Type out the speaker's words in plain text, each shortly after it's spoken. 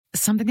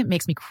Something that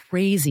makes me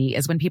crazy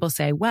is when people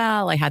say,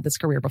 well, I had this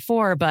career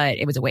before, but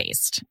it was a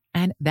waste.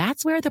 And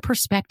that's where the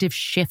perspective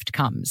shift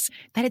comes,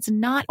 that it's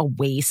not a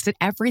waste, that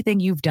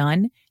everything you've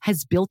done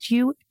has built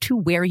you to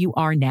where you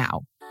are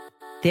now.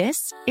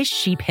 This is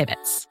She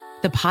Pivots,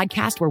 the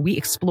podcast where we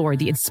explore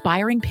the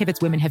inspiring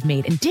pivots women have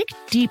made and dig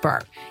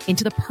deeper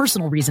into the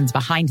personal reasons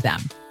behind them.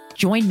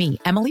 Join me,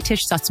 Emily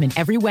Tish Sussman,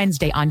 every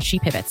Wednesday on She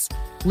Pivots.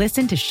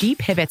 Listen to She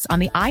Pivots on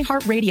the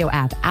iHeartRadio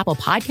app, Apple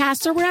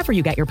Podcasts, or wherever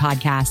you get your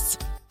podcasts.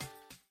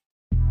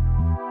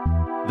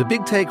 The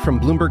Big Take from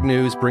Bloomberg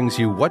News brings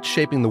you what's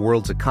shaping the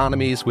world's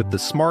economies with the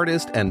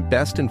smartest and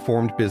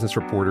best-informed business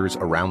reporters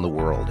around the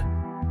world.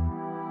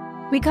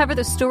 We cover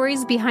the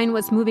stories behind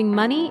what's moving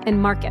money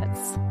and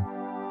markets,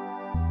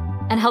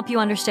 and help you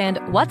understand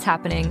what's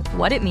happening,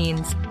 what it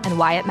means, and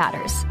why it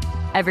matters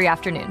every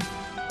afternoon.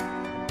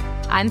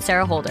 I'm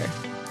Sarah Holder.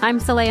 I'm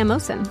Saleha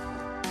Mohsin.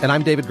 And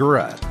I'm David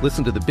Gura.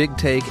 Listen to The Big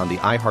Take on the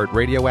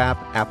iHeartRadio app,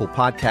 Apple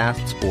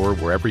Podcasts, or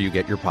wherever you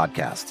get your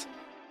podcasts.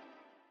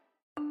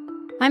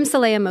 I'm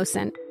Saleha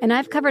Mohsin, and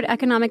I've covered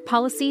economic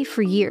policy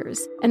for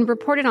years and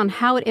reported on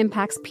how it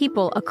impacts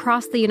people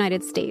across the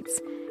United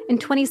States. In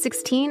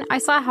 2016, I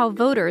saw how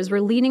voters were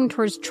leaning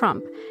towards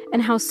Trump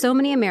and how so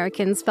many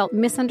Americans felt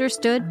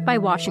misunderstood by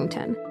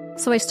Washington.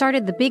 So I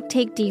started The Big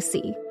Take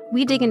DC.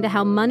 We dig into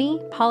how money,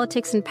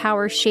 politics, and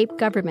power shape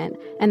government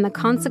and the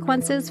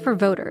consequences for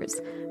voters.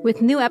 With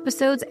new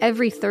episodes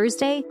every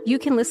Thursday, you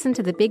can listen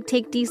to The Big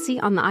Take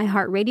DC on the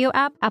iHeartRadio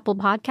app, Apple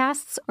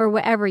Podcasts, or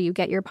wherever you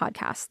get your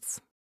podcasts.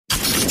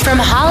 From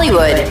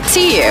Hollywood to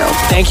you.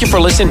 Thank you for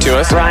listening to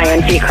us.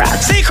 Ryan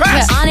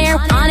Seacrest.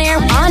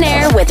 On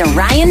air with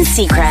Ryan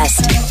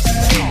Seacrest.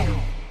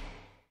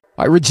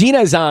 All right, Regina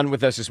is on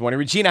with us this morning.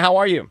 Regina, how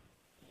are you?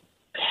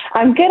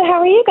 I'm good. How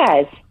are you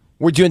guys?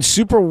 We're doing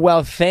super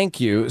well, thank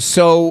you.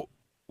 So,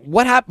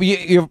 what happened?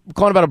 You're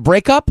calling about a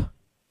breakup?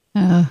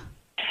 Yeah,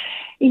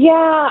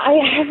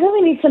 I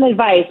really need some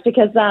advice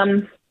because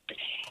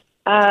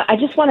I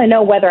just want to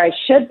know whether I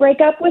should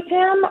break up with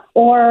him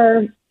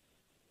or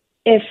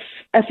if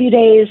a few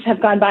days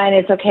have gone by and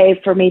it's okay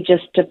for me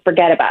just to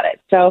forget about it.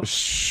 So,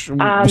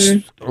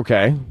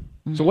 okay.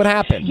 So what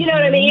happened? You know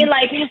what I mean?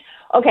 Like,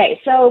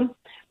 okay, so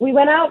we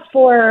went out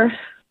for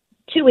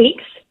 2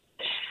 weeks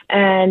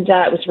and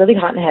it was really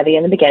hot and heavy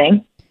in the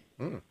beginning.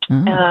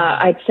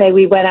 I'd say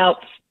we went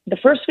out the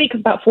first week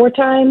about 4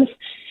 times,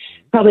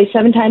 probably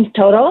 7 times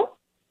total.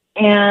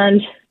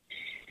 And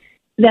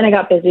then I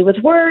got busy with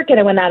work and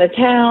I went out of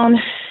town.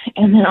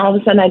 And then all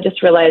of a sudden I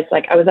just realized,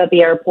 like, I was at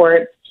the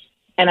airport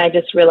and I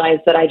just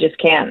realized that I just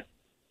can't.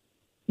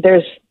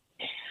 It's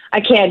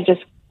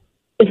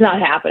not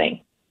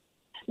happening.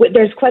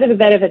 There's quite a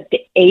bit of an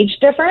age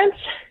difference.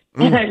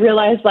 And I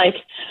realized, like,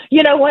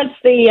 once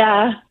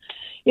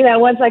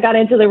I got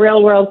into the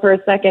real world for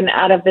a second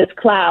out of this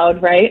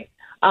cloud, right?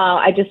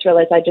 I just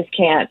realized I just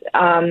can't.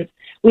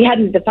 We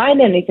hadn't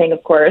defined anything,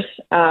 of course,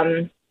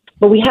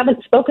 but we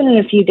haven't spoken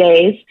in a few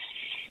days.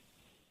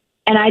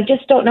 And I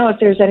just don't know if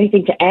there's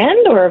anything to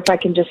end or if I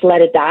can just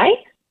let it die.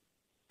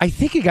 I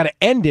think you got to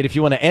end it if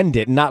you want to end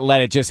it and not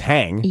let it just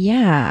hang.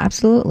 Yeah,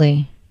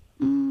 absolutely.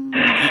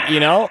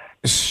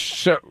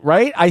 So,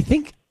 right? I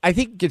think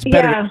it's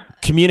better to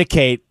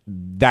communicate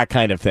that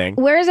kind of thing.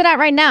 Where is it at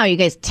right now? You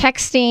guys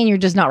texting, you're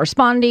just not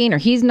responding, or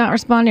he's not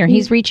responding, or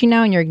he's reaching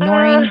out and you're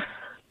ignoring?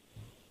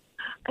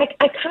 I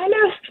kind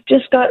of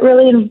just got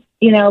really,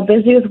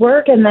 busy with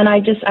work, and then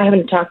I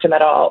haven't talked to him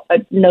at all.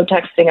 No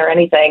texting or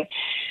anything.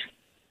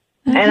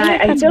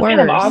 I feel kind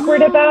of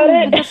awkward about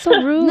it. That's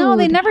so rude. No,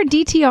 they never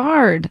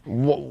DTR'd.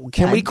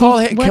 Can we call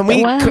him?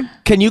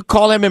 Can you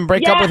call him and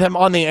break up with him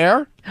on the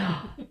air?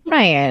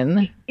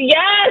 Ryan.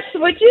 Yes.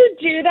 Would you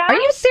do that? Are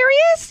you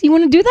serious? You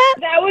want to do that?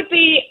 That would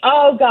be.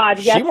 Oh God.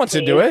 Yes. She wants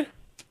to do it.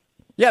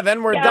 Yeah.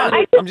 Then we're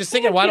done. I'm just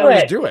thinking, why don't we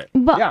just do it?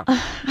 But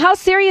how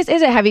serious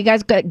is it? Have you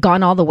guys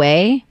gone all the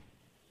way?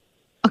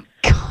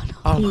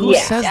 Who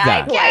says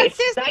that? What's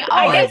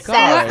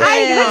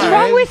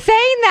wrong with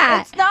saying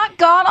that? It's not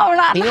gone. We're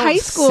not in high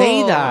school.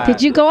 Say that.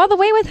 Did you go all the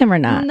way with him or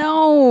not?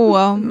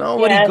 No.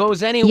 Nobody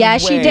goes anywhere. Yeah,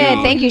 she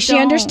did. Thank you. She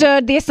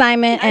understood the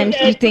assignment, and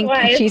you think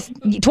she's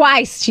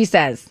twice. She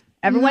says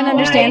everyone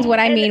understands what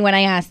I mean when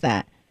I ask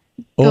that.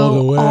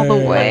 All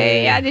the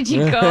way. Yeah, did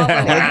you go all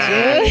the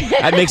way?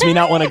 That makes me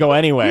not want to go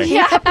anywhere.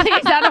 Yeah,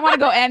 please. I don't want to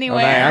go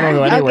anywhere. I don't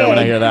go anywhere when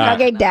I hear that.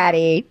 Okay,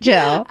 Daddy,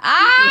 chill.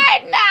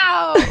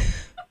 I know.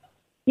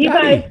 You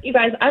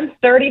guys, I'm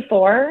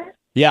 34.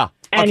 Yeah.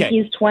 And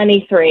he's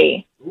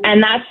 23.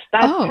 And that's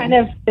kind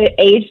of the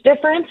age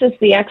difference is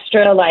the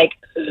extra, like,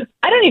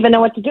 I don't even know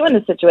what to do in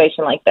a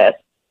situation like this.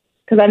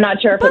 Because I'm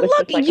not sure if it was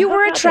just like, you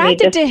were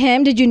attracted to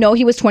him. Did you know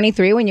he was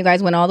 23 when you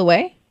guys went all the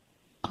way?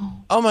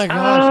 Oh my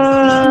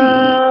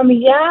gosh.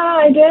 Yeah,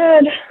 I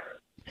did.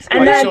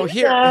 And then, so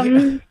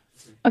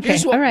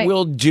here's what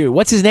we'll do.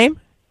 What's his name?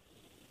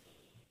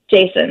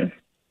 Jason.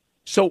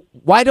 So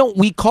why don't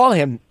we call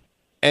him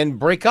and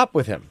break up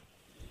with him?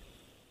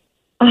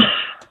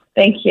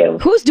 Thank you.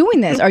 Who's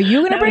doing this? Are you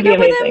going to break up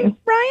with him,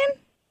 Ryan?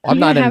 I'm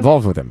not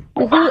involved with him.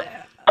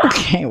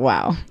 Okay,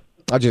 wow.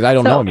 I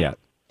don't know him yet.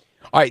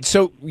 All right,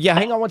 so,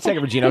 hang on one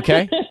second, Regina,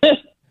 okay?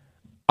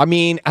 I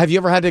mean, have you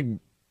ever had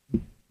to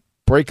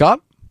break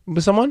up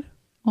with someone?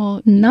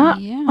 Well,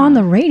 Not on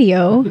the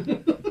radio.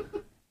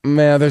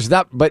 Man, there's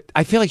that, but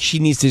I feel like she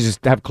needs to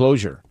just have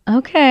closure.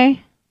 Okay.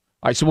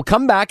 All right, so we'll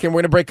come back and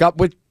we're going to break up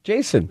with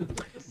Jason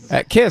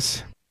at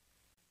Kiss.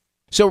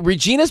 So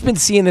Regina's been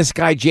seeing this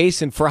guy,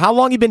 Jason, for how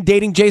long you been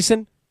dating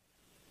Jason?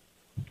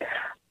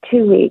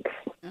 2 weeks.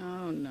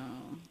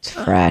 It's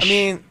fresh. I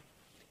mean,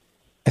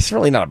 it's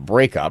really not a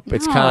breakup.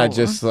 It's kind of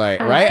just like,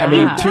 right? I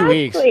Exactly.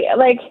 mean, 2 weeks.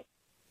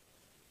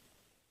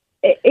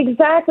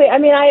 Exactly. I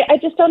mean, I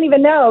just don't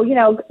even know. You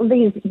know,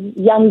 these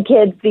young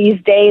kids these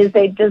days,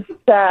 they just,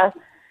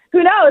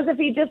 who knows if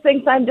he just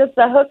thinks I'm just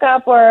a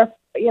hookup or,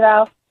 you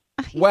know.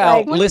 Well,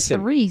 like,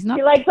 listen. He's not,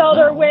 He likes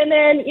older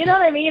women. You know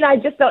what I mean? I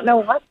just don't know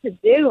what to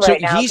do So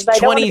right now. he's 'cause I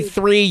don't wanna be-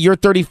 23, you're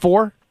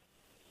 34?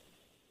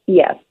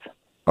 Yes.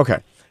 Okay.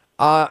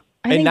 I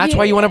And think that's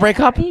why you want to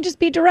break up? You just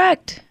be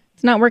direct.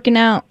 It's not working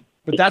out.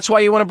 But that's why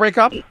you want to break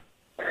up?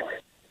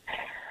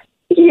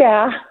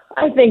 Yeah,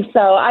 I think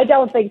so. I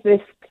don't think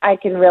I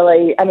can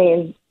really, I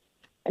mean,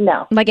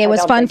 no. Like it I was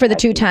don't fun think for the I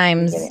 2 can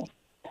times. continue.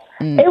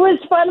 It was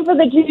fun for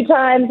the 2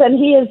 times, and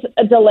he is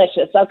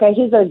delicious. Okay,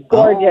 he's a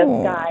gorgeous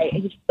guy.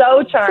 He's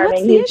so charming.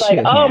 what's the He's like,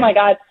 issue oh here? my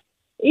god,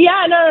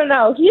 yeah,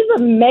 no. He's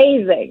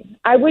amazing.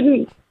 I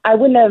wouldn't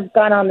have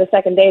gone on the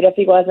second date if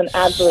he wasn't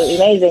absolutely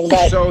amazing.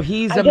 But So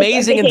he's I just-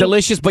 amazing I'm and thinking-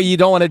 delicious, but you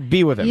don't want to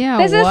be with him. Yeah,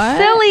 This what?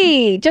 is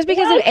silly. Just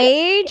because of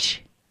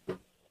age?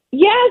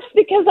 Yes,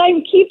 because I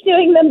keep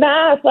doing the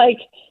math. Like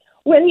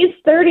when he's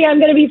 30, I'm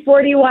going to be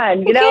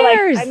 41. You know,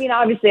 cares? like I mean,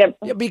 obviously,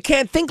 Yeah, but you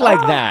can't think like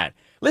that.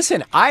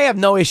 Listen, I have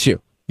no issue,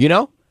 you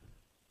know?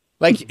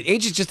 Like,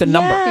 age is just a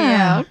number.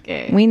 Yeah,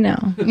 okay. We know.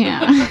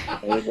 Yeah.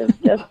 age is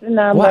just a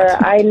number.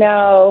 What? I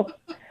know.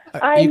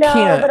 I you know,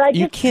 can't- but I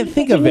you just can't keep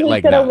think of thinking it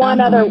like he's gonna that.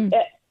 Want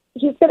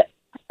he's gonna.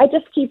 I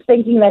just keep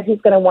thinking that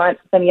he's going to want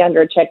some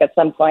younger chick at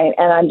some point,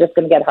 and I'm just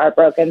going to get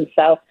heartbroken.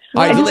 So All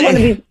I right, just want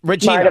to be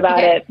Regina. smart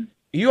about it.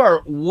 You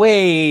are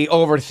way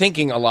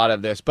overthinking a lot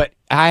of this, but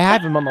I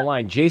have him on the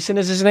line. Jason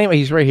is his name.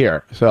 He's right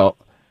here. So,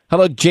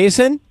 hello,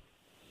 Jason.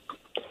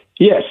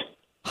 Yes.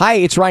 Hi,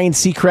 it's Ryan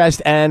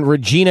Seacrest and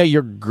Regina,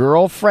 your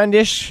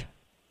girlfriend-ish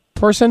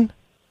person.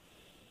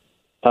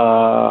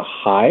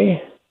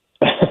 Hi.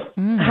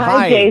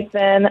 Hi,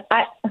 Jason.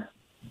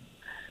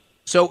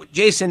 So,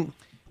 Jason,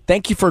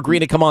 thank you for agreeing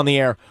to come on the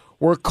air.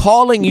 We're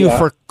calling you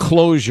for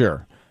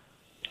closure.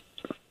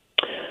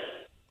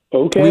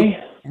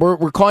 Okay.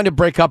 We're calling to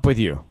break up with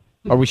you.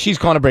 Or she's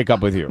calling to break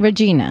up with you.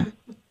 Regina.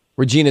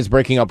 Regina's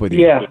breaking up with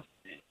you. Yeah.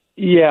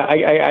 Yeah,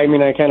 I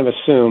mean, I kind of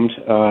assumed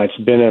it's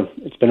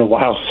been a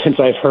while since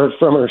I've heard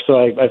from her, so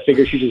I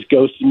figured she just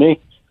ghosted me.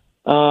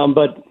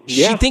 But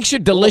yeah, She thinks you're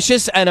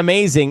delicious and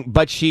amazing,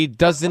 but she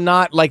does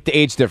not like the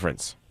age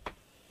difference.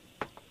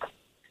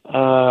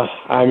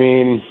 I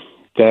mean,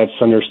 that's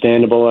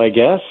understandable, I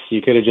guess.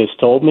 You could have just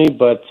told me,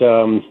 but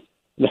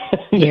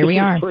Here we this is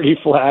are. pretty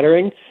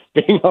flattering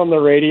being on the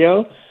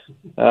radio.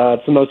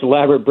 It's the most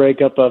elaborate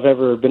breakup I've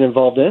ever been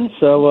involved in.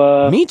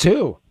 So Me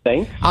too.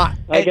 thanks.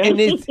 And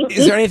is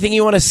there anything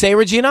you want to say,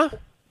 Regina?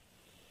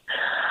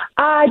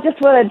 I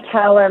just want to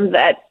tell him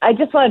that I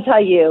just want to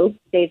tell you,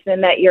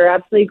 Jason, that you're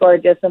absolutely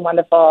gorgeous and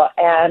wonderful,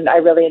 and I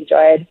really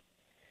enjoyed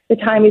the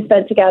time we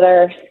spent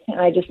together. And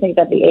I just think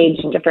that the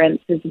age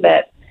difference is a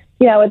bit,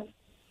 you know,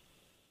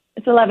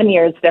 it's 11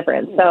 years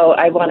difference. So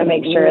I want to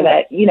make sure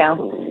that, you know,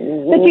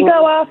 that you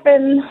go off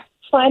and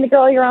find a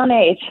girl your own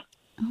age.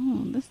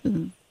 Oh, this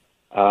is.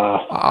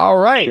 All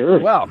right. Sure.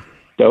 Well,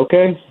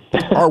 Okay.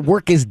 our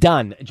work is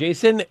done.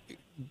 Jason,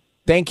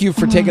 thank you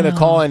for taking the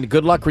call, and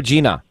good luck,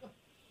 Regina.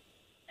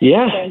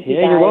 Yeah, Thank you,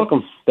 you're guys.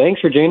 welcome.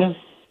 Thanks, Regina.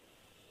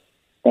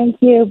 Thank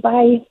you.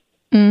 Bye.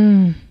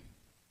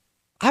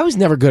 I was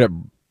never good at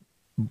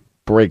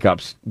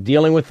breakups,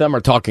 dealing with them or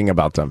talking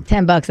about them.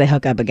 $10, they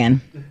hook up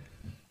again.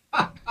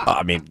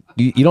 I mean,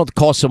 you don't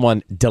call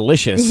someone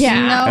delicious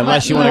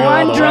unless you want to go all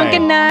One the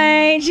drunken way.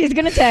 night. She's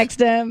going to text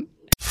him.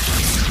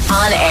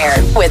 On air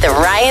with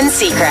Ryan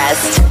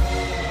Seacrest.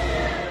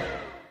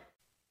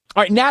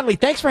 All right, Natalie,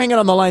 thanks for hanging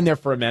on the line there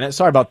for a minute.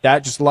 Sorry about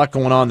that. Just a lot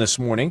going on this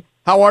morning.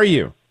 How are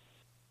you?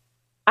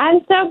 I'm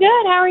so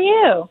good. How are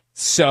you?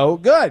 So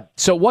good.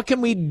 So what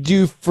can we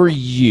do for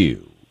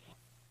you?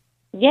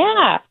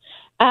 Yeah.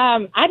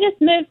 I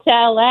just moved to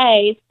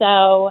LA,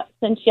 so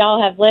since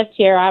y'all have lived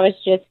here, I was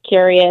just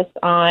curious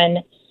on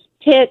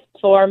tips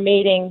for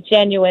meeting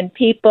genuine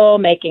people,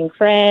 making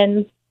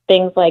friends,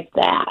 things like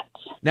that.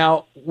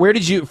 Now, where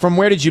did you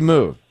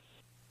move?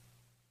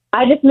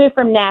 I just moved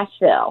from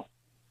Nashville.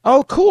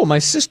 Oh, cool. My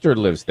sister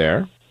lives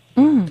there.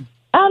 Oh,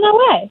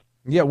 no way.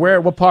 Yeah,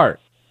 where? What part?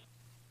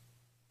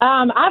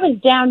 I was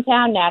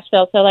downtown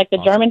Nashville, so like the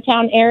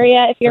Germantown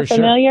area, if you're For sure.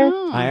 familiar.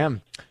 I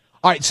am.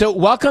 All right, so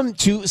welcome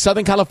to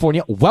Southern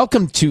California.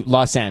 Welcome to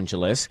Los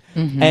Angeles.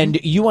 And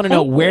you want to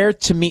know where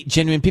to meet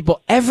genuine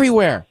people?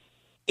 Everywhere.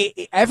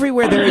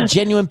 Everywhere there are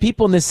genuine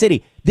people in the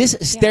city. This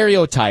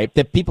stereotype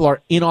that people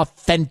are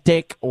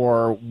inauthentic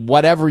or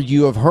whatever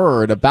you have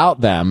heard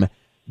about them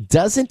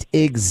doesn't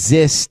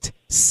exist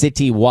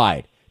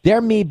citywide.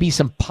 there may be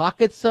some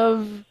pockets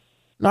of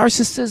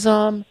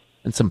narcissism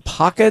and some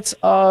pockets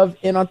of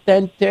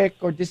inauthentic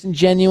or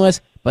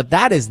disingenuous, but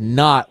that is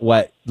not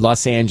what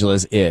Los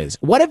Angeles is.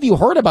 What have you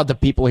heard about the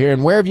people here,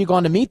 and where have you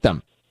gone to meet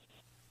them?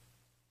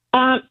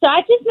 So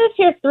I just moved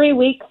here 3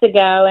 weeks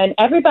ago, and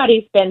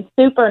everybody's been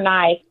super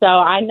nice. So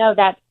I know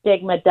that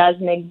stigma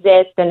doesn't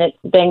exist, and it's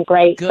been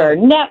great for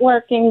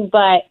networking.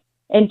 But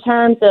in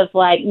terms of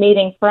like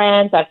meeting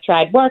friends, I've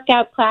tried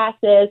workout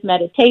classes,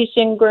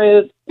 meditation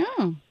groups.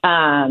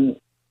 How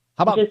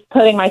about just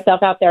putting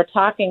myself out there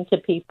talking to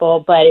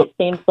people? But it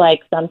seems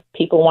like some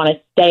people want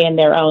to stay in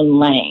their own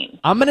lane.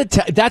 I'm gonna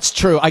tell. That's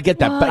true. I get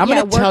that, but I'm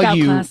gonna tell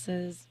you.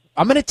 Classes.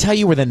 I'm gonna tell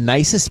you where the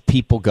nicest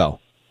people go.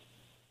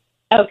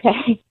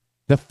 Okay.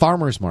 The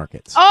farmers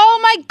markets. Oh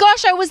my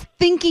gosh, I was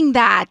thinking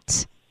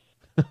that.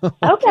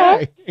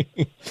 Okay.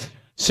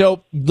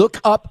 So look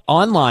up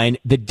online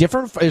the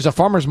different. There's a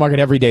farmers market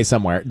every day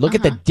somewhere. Look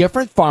at the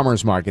different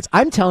farmers markets.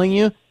 I'm telling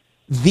you,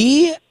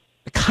 the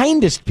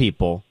kindest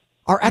people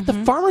are at the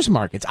farmers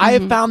markets. I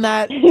have found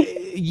that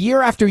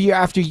year after year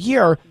after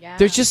year. Yeah.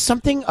 There's just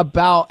something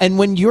about, and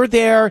when you're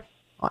there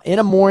in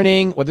a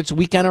morning, whether it's a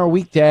weekend or a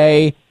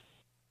weekday,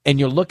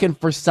 and you're looking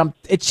for some,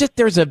 it's just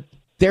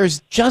there's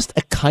just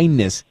a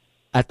kindness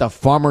at the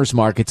farmers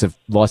markets of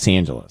Los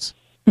Angeles.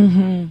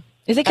 Mm-hmm.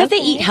 Is it because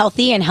they eat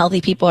healthy and healthy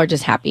people are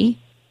just happy?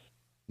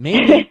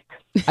 Maybe.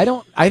 I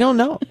don't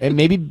know. And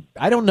maybe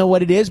I don't know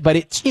what it is, but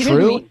it's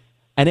true.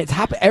 And it's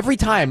happened every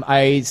time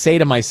I say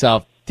to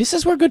myself, this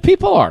is where good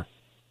people are.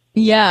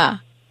 Yeah.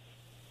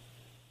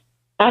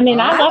 I mean,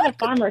 I love a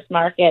farmer's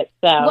market.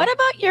 So what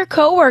about your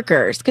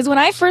coworkers? Because when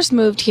I first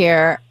moved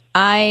here,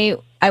 I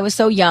was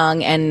so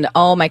young, and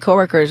all my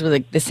coworkers were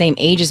like the same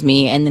age as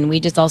me, and then we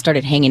just all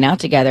started hanging out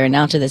together, and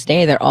now to this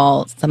day, they're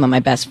all some of my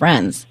best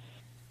friends.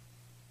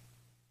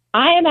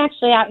 I am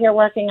actually out here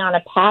working on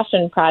a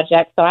passion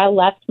project, so I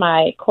left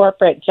my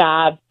corporate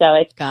job, so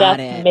it's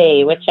just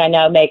me, which I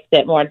know makes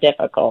it more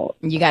difficult.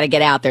 You got to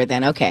get out there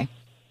then, okay.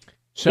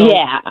 So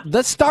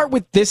let's start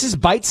with, this is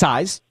bite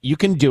size. You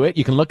can do it.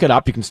 You can look it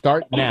up. You can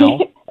start now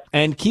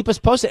and keep us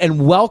posted.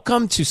 And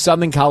welcome to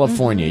Southern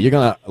California. You're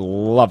going to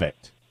love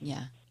it.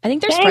 Yeah. I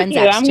think there's Thank friends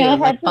you. apps I'm too, going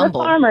to like head to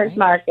Bumble. the farmer's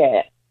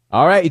market.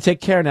 All right. You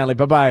take care, Natalie.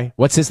 Bye-bye.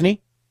 What's Sisney?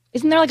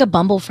 Isn't there like a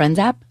Bumble Friends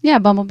app? Yeah,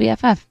 Bumble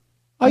BFF.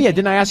 Oh, yeah.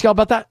 Didn't I ask y'all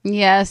about that?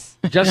 Yes.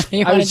 Just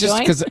You I wanna was just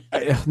join?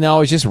 because no, I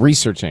was just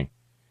researching.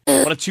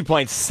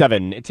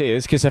 102.7. It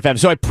is Kiss FM.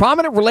 So a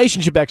prominent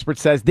relationship expert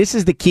says this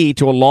is the key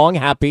to a long,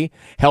 happy,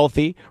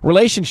 healthy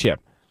relationship.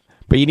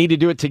 But you need to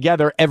do it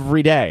together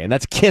every day, and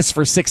that's kiss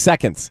for 6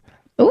 seconds.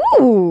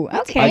 Ooh,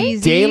 okay. A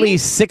daily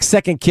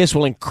 6-second kiss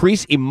will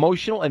increase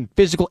emotional and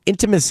physical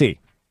intimacy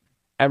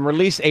and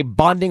release a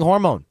bonding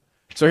hormone.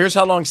 So here's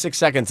how long 6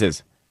 seconds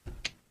is.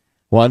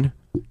 1,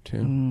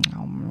 2.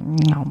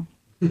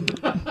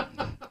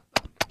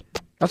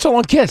 That's a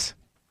long kiss.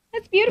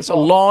 That's beautiful. It's a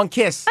long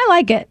kiss. I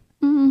like it.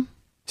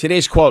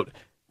 Today's quote.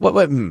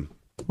 What's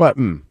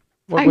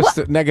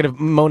the negative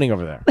moaning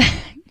over there?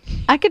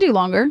 I could do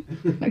longer.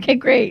 Okay,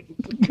 great.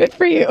 Good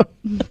for you.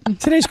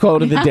 Today's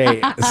quote of the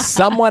day.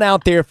 Someone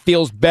out there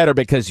feels better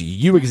because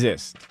you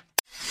exist.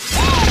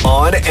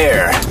 On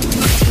Air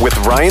with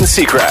Ryan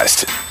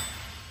Seacrest.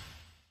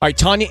 All right,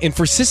 Tanya in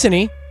for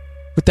Sisney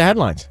with the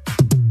headlines.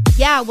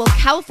 Yeah, well,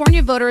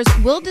 California voters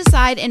will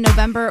decide in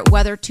November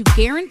whether to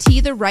guarantee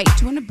the right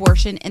to an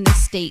abortion in the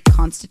state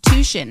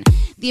constitution.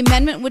 The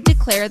amendment would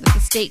declare that the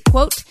state,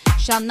 quote,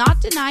 shall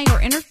not deny or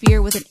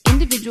interfere with an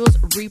individual's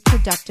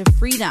reproductive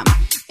freedom.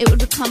 It would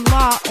become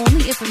law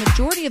only if a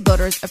majority of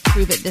voters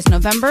approve it this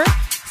November.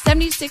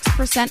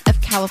 76%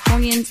 of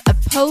Californians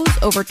oppose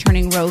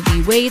overturning Roe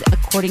v. Wade,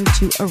 according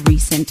to a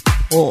recent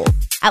poll.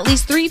 At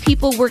least 3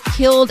 people were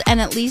killed and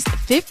at least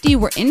 50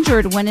 were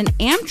injured when an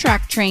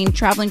Amtrak train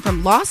traveling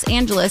from Los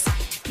Angeles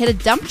hit a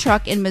dump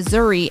truck in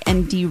Missouri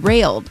and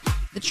derailed.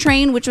 The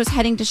train, which was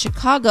heading to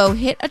Chicago,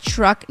 hit a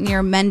truck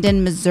near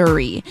Mendon,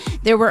 Missouri.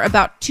 There were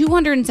about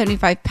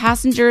 275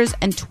 passengers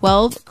and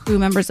 12 crew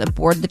members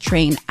aboard the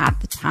train at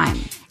the time.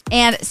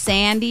 And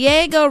San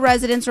Diego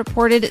residents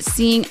reported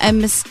seeing a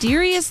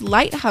mysterious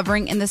light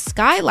hovering in the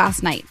sky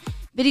last night.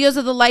 Videos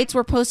of the lights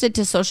were posted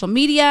to social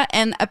media,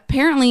 and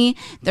apparently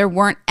there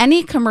weren't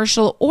any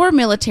commercial or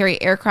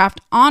military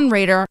aircraft on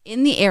radar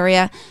in the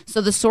area, so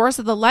the source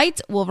of the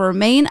lights will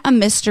remain a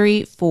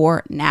mystery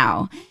for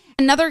now.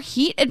 Another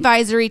heat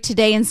advisory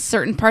today in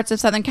certain parts of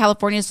Southern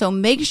California, so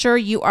make sure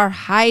you are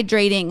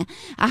hydrating.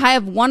 A high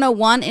of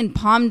 101 in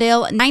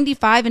Palmdale,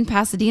 95 in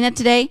Pasadena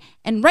today,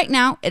 and right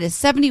now it is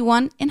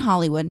 71 in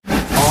Hollywood. On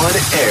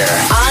Air.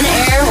 On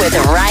Air with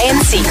Ryan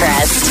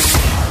Seacrest.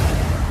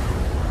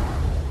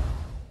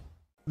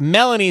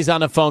 Melanie's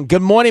on the phone.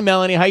 Good morning,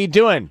 Melanie. How you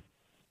doing?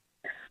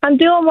 I'm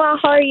doing well.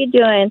 How are you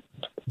doing?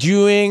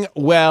 Doing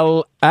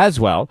well as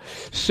well.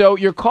 So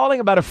you're calling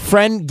about a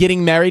friend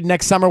getting married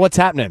next summer. What's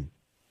happening?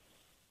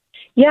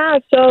 Yeah,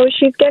 so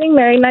she's getting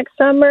married next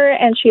summer,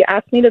 and she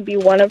asked me to be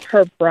one of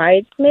her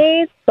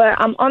bridesmaids, but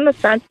I'm on the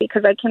fence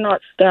because I cannot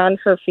stand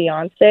her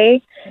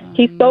fiancé.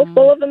 He's so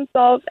full of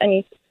himself, and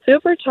he's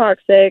super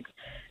toxic,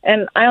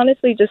 And I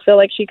honestly just feel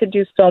like she could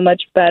do so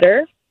much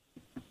better.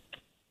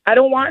 I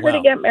don't want her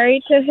to get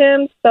married to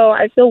him, so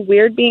I feel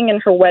weird being in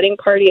her wedding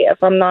party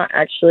if I'm not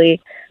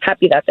actually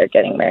happy that they're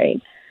getting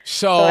married.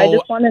 So I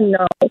just want to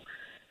know.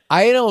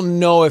 I don't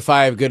know if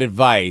I have good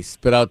advice,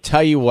 but I'll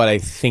tell you what I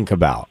think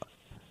about.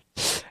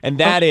 And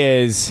that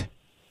is,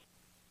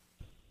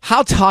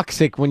 how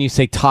toxic, when you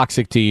say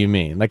toxic, do you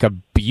mean? Like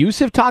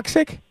abusive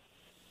toxic?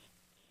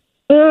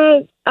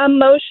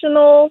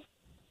 Emotional.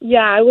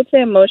 Yeah, I would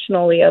say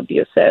emotionally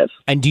abusive.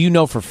 And do you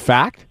know for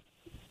fact?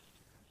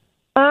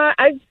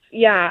 I've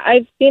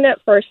seen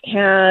it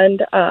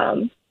firsthand.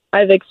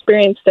 I've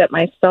experienced it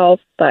myself,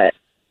 but...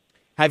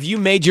 Have you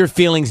made your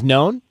feelings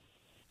known?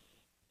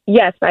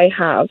 Yes, I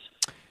have.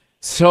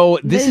 So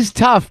this is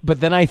tough,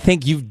 but then I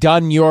think you've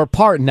done your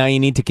part. Now you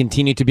need to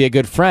continue to be a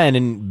good friend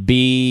and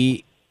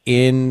be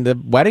in the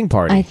wedding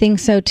party. I think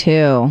so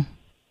too.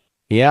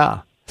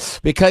 Yeah,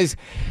 because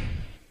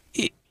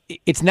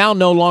it's now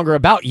no longer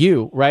about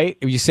you, right?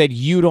 You said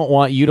you don't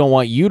want.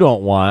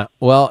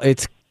 Well,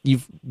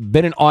 you've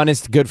been an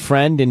honest, good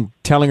friend in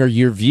telling her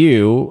your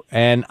view,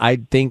 and I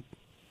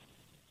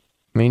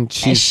mean,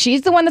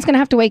 she's the one that's going to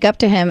have to wake up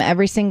to him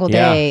every single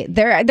day.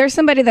 There's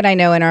somebody that I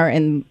know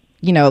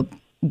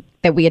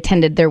that we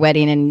attended their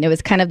wedding, and it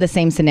was kind of the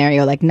same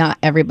scenario. Like, not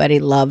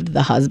everybody loved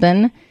the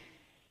husband,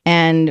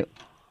 and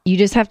you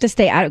just have to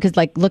stay out because,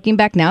 like, looking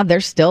back now, they're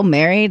still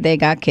married. They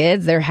got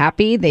kids. They're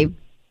happy.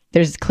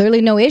 There's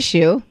clearly no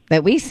issue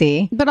that we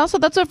see. But also,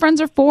 that's what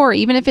friends are for.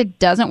 Even if it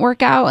doesn't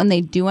work out and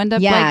they do end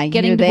up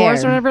getting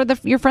divorced or whatever,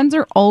 your friends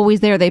are always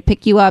there. They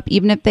pick you up,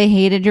 even if they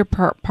hated your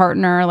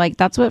partner. Like,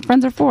 that's what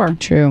friends are for.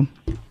 True.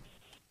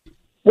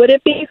 Would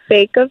it be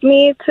fake of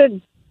me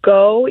to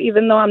go,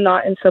 even though I'm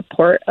not in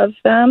support of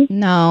them?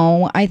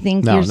 No, I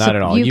think not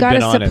at all. You got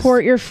to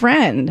support your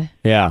friend.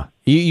 Yeah.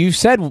 You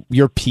said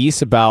your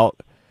piece about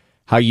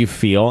how you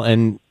feel,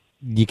 and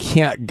you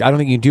can't, I don't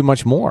think you can do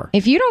much more.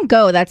 If you don't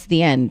go, that's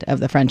the end of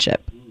the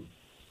friendship.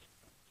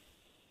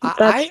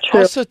 I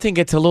also think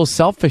it's a little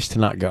selfish to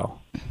not go.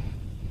 A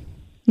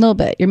little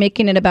bit. You're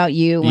making it about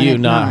you. You,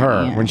 not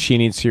her. Yeah. When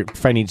your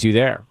friend needs you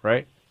there,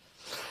 right?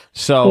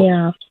 So,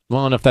 well, I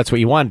don't know if that's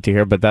what you wanted to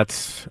hear, but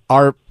that's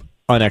our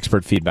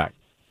unexpert feedback.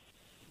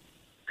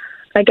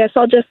 I guess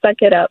I'll just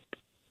suck it up.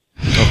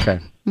 Okay.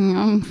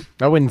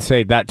 I wouldn't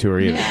say that to her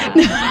either.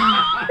 Yeah.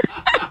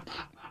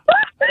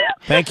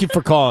 Thank you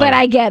for calling. But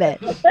I get it.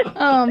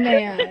 Oh,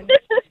 man.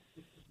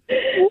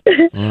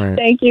 All right.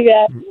 Thank you,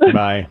 guys.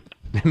 Bye.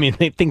 I mean,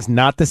 things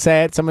not to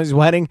say at someone's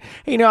wedding.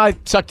 Hey, I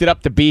sucked it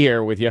up to be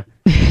here with you.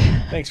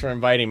 Thanks for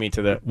inviting me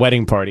to the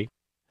wedding party.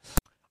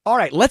 All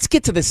right, let's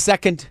get to the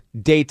second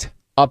date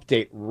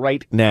update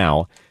right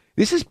now.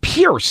 This is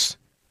Pierce.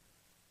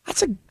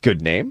 That's a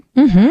good name.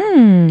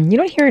 Mm-hmm. You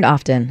don't hear it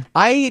often.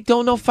 I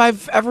don't know if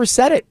I've ever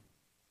said it.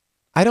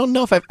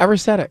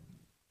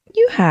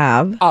 You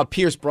have. Oh,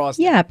 Pierce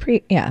Brosnan. Yeah,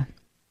 yeah.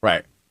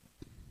 Right.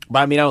 But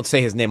I mean, I don't say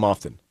his name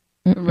often.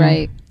 Mm-mm.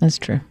 Right. That's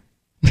true.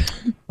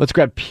 Let's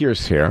grab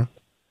Pierce here.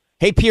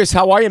 Hey, Pierce,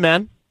 how are you,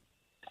 man?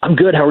 I'm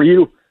good. How are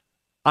you?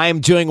 I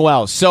am doing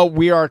well. So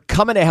we are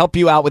coming to help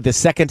you out with the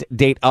second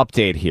date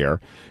update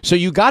here. So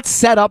you got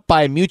set up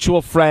by a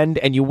mutual friend,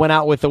 and you went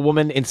out with a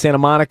woman in Santa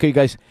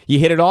Monica. You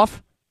hit it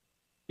off?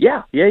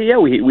 Yeah.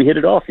 We hit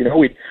it off.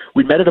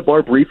 We met at a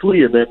bar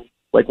briefly, and then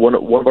like one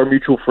of our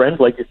mutual friends,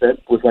 like you said,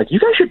 was like, "You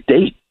guys should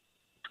date,"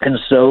 and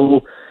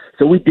so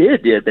we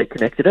did. Yeah, they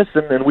connected us,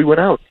 and then we went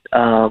out.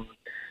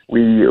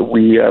 We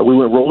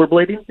went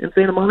rollerblading in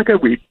Santa Monica.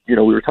 We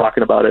were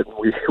talking about it, and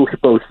we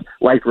both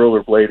liked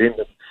rollerblading.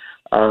 And,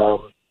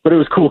 but it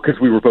was cool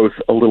because we were both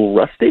a little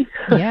rusty.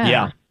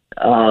 Yeah.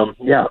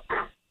 Yeah.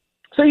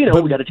 So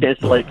we got a chance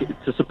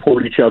to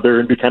support each other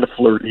and be kind of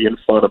flirty and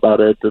fun about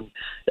it,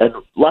 and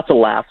lots of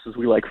laughs as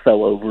we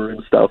fell over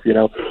and stuff.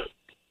 And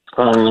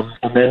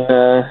then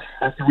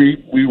after we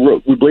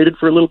bladed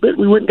for a little bit,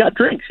 we went and got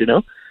drinks.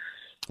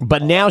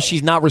 But now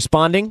she's not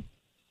responding?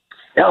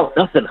 No,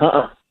 nothing.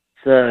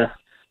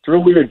 It's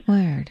real weird.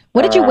 Weird.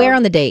 What did you wear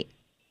on the date?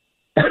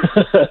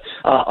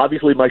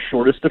 Obviously my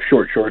shortest of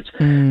short shorts.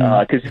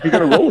 Because if you're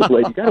going to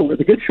rollerblade, you got to wear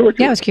the good shorts.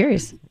 Yeah, I was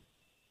curious.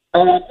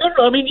 No,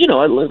 I mean,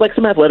 I like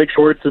some athletic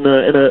shorts and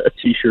a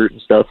t-shirt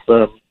and stuff.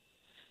 And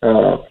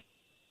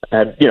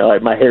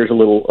my hair's a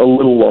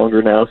little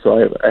longer now,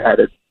 so I had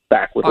it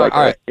back with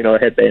a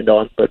headband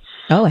on. But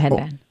a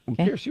headband.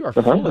 Okay. Pierce, you are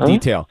full of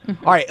detail.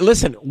 All right,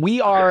 listen,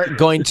 we are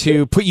going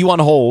to put you on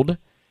hold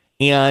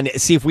and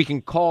see if we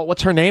can call.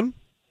 What's her name?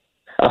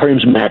 Her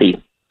name's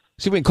Maddie.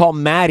 See if we can call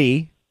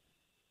Maddie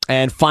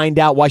and find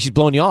out why she's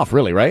blowing you off.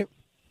 Really, right?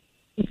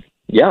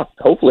 Yeah,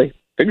 hopefully.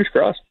 Fingers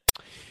crossed.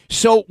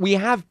 So we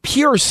have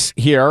Pierce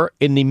here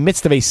in the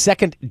midst of a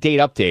second date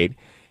update.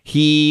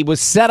 He was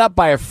set up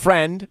by a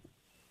friend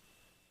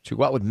to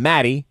go out with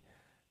Maddie.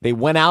 They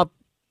went out,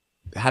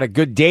 had a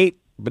good date,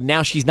 but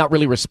now she's not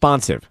really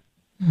responsive.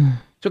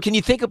 So can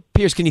you think of,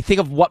 Pierce,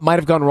 what might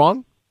have gone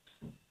wrong?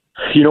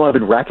 I've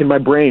been racking my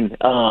brain,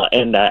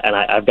 and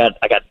I've got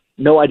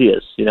no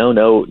ideas.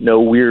 No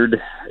weird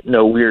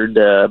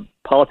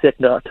politic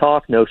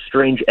talk, no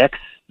strange ex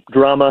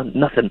drama,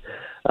 nothing.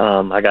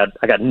 I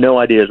got no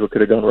ideas what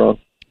could have gone wrong.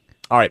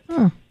 All right.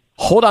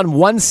 Hold on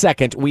 1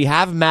 second. We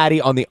have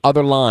Maddie on the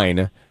other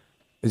line.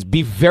 Just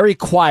be very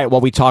quiet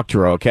while we talk to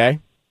her, okay?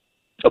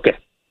 Okay.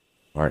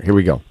 All right, here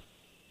we go.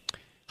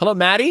 Hello,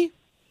 Maddie.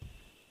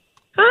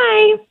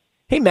 Hi.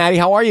 Hey, Maddie,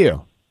 how are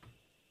you?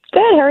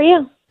 Good. How are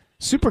you?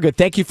 Super good.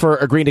 Thank you for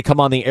agreeing to come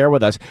on the air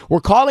with us. We're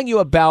calling you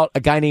about a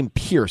guy named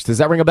Pierce. Does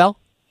that ring a bell?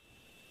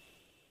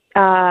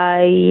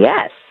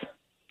 Yes.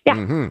 Yeah.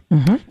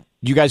 Mm-hmm.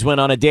 You guys went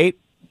on a date?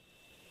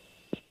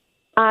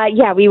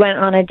 Yeah, we went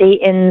on a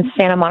date in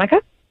Santa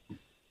Monica.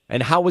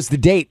 And how was the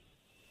date?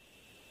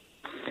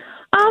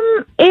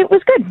 It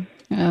was good.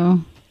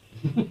 Oh.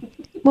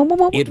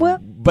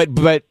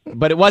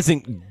 But it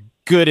wasn't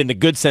good in the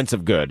good sense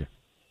of good.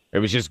 It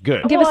was just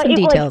good. Give us some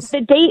details.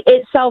 The date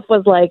itself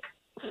was like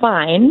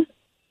fine.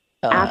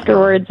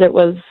 Afterwards, it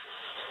was,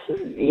 a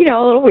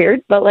little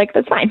weird, but like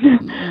that's fine.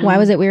 Why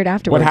was it weird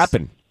afterwards? What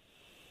happened?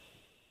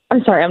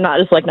 I'm sorry, I'm not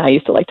just like not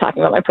used to like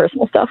talking about my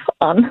personal stuff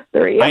on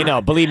the radio. I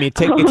know. Believe me, it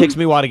takes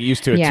me a while to get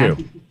used to it too.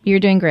 You're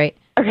doing great.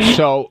 Okay.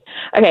 So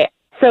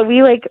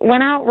we like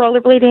went out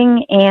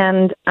rollerblading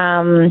and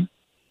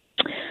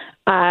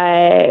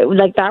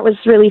that was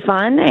really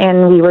fun,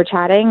 and we were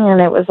chatting,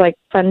 and it was like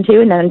fun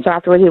too. And then so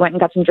afterwards we went and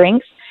got some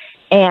drinks,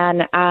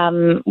 and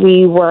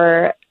we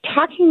were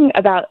talking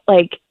about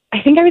like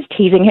I think I was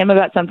teasing him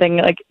about something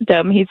like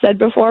dumb he said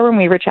before when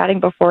we were chatting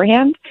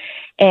beforehand,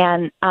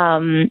 and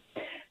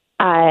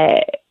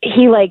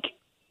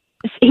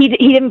he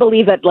didn't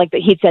believe that like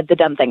that he'd said the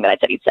dumb thing that I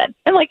said he'd said,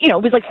 and like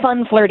it was like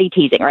fun flirty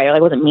teasing, right? Like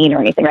it wasn't mean or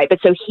anything, right? But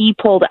so he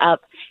pulled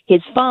up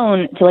his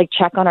phone to like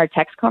check on our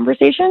text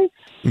conversation.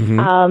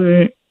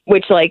 Mm-hmm.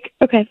 Which like,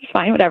 okay,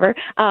 fine, whatever.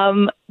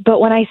 But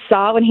when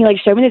he like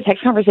showed me the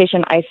text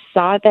conversation, I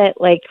saw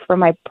that like for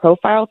my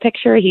profile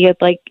picture, he had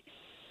like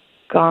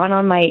gone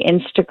on my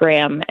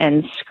Instagram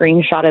and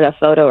screenshotted a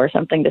photo or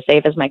something to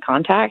save as my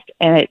contact.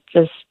 And it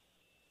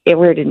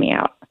weirded me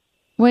out.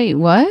 Wait,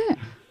 what?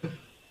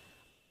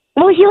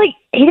 Well, he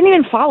didn't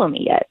even follow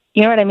me yet.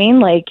 You know what I mean?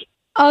 Like,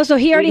 oh, so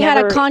he already had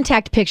a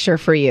contact picture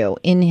for you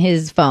in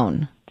his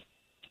phone.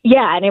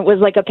 Yeah, and it was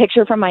like a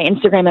picture from my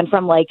Instagram and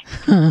from like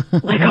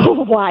a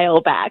while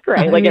back,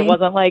 right? Like it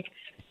wasn't like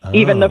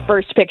even the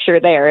first picture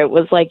there. It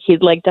was like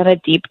he'd like done a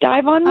deep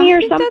dive on me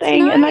or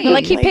something. Nice. And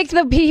like he picked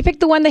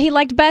the one that he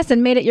liked best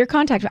and made it your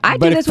contact.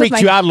 But it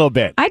freaked you out a little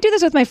bit. I do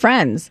this with my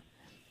friends.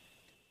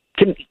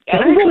 Can I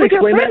actually with your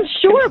explain friends,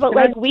 that? sure, but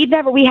like we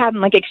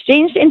hadn't like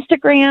exchanged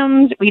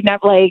Instagrams. We'd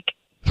never like,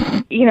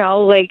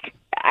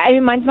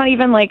 mine's not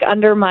even like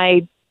under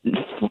my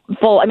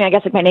full. I mean, I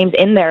guess like my name's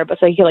in there, but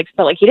so he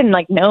he didn't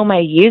like know my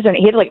user.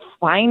 He had to like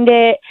find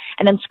it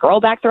and then scroll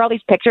back through all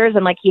these pictures,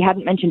 and like he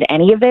hadn't mentioned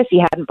any of this. He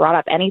hadn't brought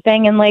up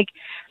anything, and like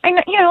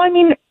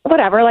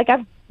whatever. Like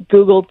I've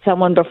Googled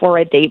someone before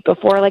a date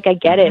before, like I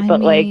get it,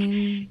 but like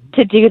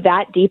to do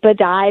that deep a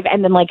dive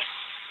and then like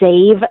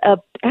save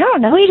I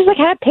don't know. He just like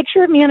had a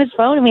picture of me on his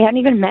phone, and we hadn't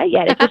even met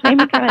yet. It just made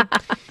me kind of.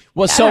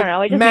 Well, so I don't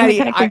know. It just Maddie,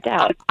 made me kind of creeped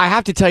out. I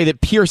have to tell you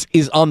that Pierce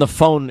is on the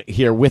phone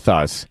here with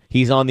us.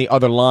 He's on the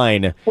other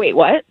line. Wait,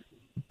 what?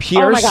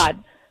 Pierce. Oh my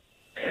God.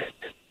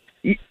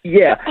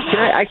 Yeah,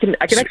 I can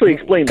actually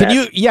explain that. Can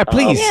you? Yeah,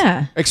 please.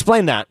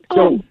 Explain that.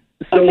 So,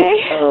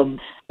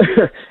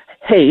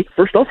 hey,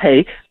 first off,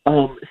 hey.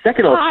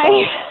 Second off,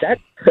 that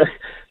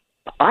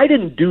I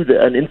didn't do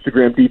an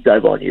Instagram deep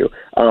dive on you.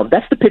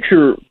 That's the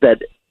picture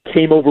that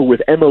came over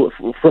with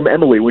from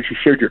Emily when she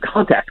shared your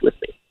contact with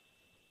me.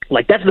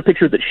 Like that's the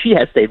picture that she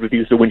has saved with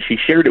you. So when she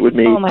shared it with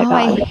me, oh my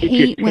God, I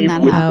hate when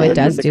that happens. Oh, it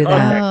does do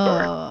that.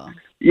 Oh.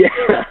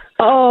 Yeah.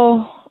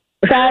 Oh,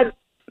 that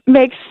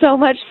makes so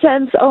much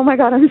sense. Oh my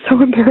God, I'm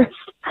so embarrassed.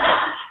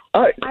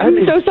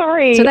 I'm so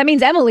sorry. So that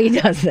means Emily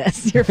does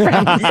this. Your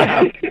friend.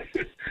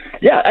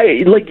 Yeah,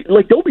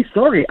 like don't be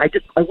sorry. I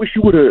wish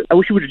you would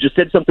have just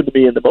said something to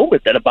me in the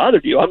moment that it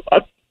bothered you.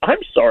 I'm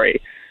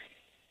sorry.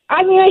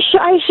 I mean, I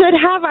should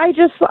have. I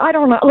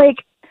don't know.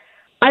 Like,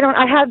 I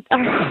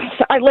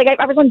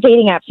was on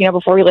dating apps,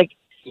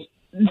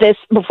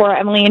 before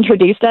Emily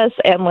introduced us,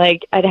 and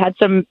like I'd had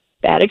some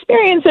bad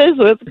experiences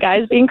with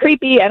guys being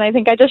creepy, and I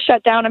think I just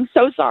shut down. I'm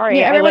so sorry.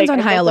 Yeah, everyone's on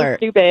high alert.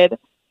 So stupid.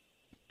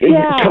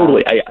 Yeah,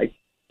 totally. I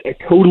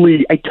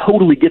totally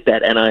get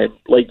that, and I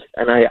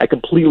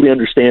completely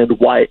understand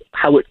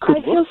how it could.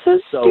 I feel so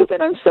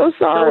stupid. I'm so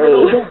sorry.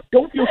 No,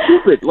 don't feel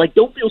stupid. Like,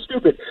 don't feel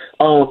stupid.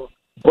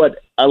 But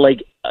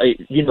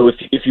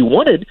if you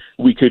wanted,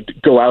 we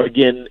could go out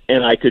again,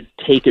 and I could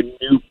take a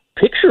new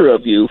picture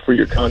of you for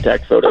your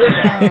contact photo.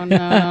 Oh, no.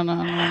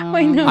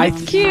 I know,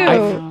 it's cute.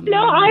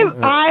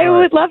 I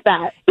would love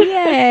that.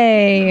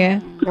 Yay.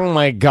 Oh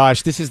my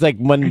gosh, this is like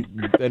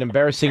when an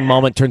embarrassing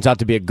moment turns out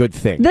to be a good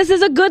thing. This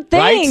is a good thing.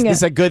 Right? This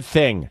is a good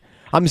thing.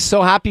 I'm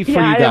so happy for you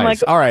guys. I'm like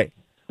all right.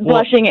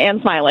 Blushing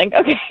and smiling.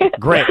 Okay.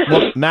 Great.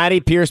 Well, Maddie,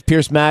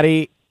 Pierce,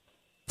 Maddie,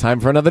 time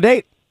for another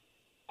date.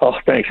 Oh,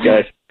 thanks,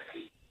 guys.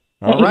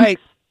 All right.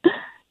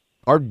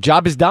 Our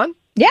job is done?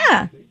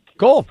 Yeah.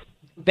 Cool.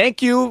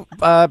 Thank you,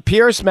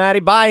 Pierce, Maddie.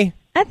 Bye.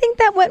 I think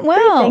that went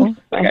well.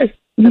 Bye, guys.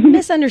 A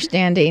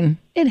misunderstanding.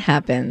 It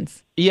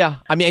happens. Yeah,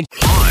 I mean,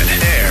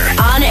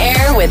 On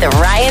air with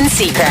Ryan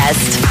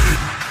Seacrest.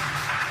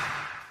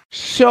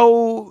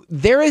 so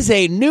there is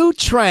a new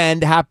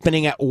trend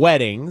happening at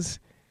weddings,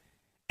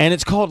 and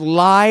it's called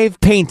live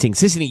painting.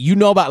 Sissany, you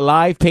know about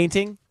live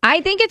painting?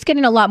 I think it's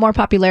getting a lot more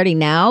popularity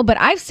now, but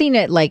I've seen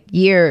it like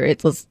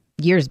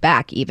years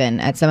back even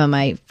at some of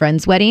my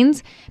friends'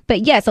 weddings.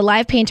 But yes, a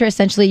live painter,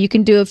 essentially, you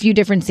can do a few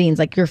different scenes,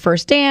 like your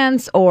first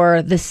dance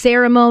or the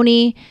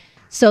ceremony.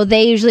 So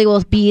they usually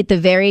will be at the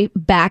very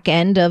back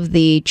end of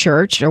the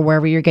church or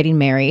wherever you're getting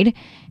married.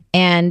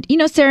 And,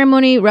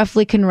 ceremony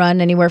roughly can run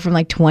anywhere from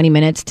like 20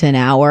 minutes to an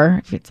hour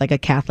if it's like a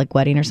Catholic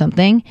wedding or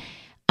something.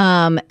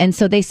 And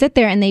so they sit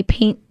there and they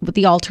paint what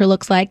the altar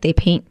looks like. They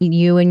paint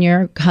you and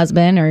your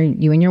husband or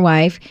you and your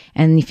wife.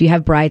 And if you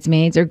have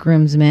bridesmaids or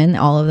groomsmen,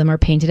 all of them are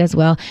painted as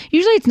well.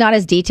 Usually it's not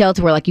as detailed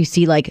to where like you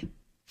see like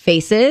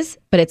faces,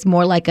 but it's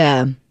more like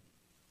a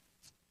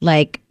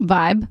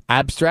vibe.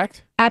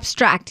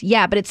 Abstract,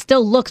 yeah, but it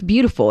still looks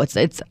beautiful.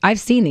 It's I've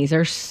seen these.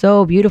 They're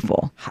so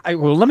beautiful.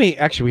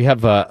 We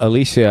have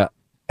Alicia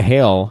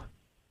Hale.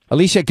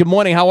 Alicia, good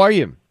morning. How are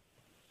you?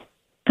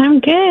 I'm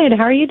good.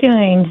 How are you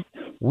doing?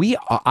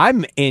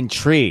 I'm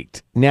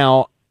intrigued.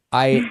 Now,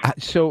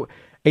 so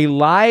a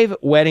live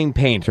wedding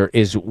painter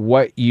is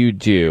what you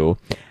do.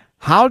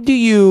 How do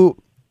you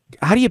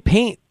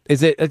paint?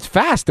 It's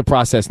fast, the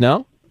process,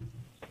 no?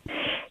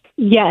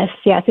 Yes,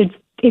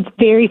 it's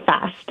very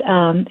fast.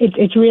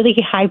 It's really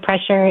high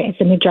pressure. It's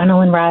an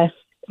adrenaline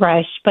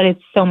rush, but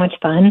it's so much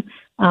fun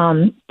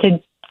to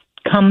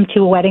come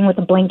to a wedding with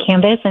a blank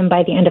canvas and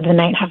by the end of the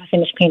night have a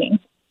finished painting.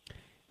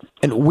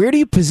 And where do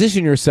you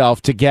position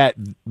yourself to get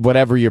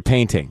whatever you're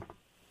painting?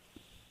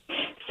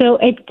 So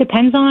it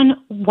depends on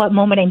what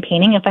moment I'm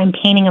painting. If I'm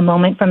painting a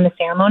moment from the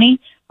ceremony,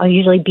 I'll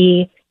usually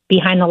be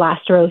behind the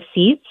last row of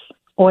seats.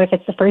 Or if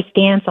it's the first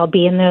dance, I'll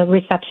be in the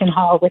reception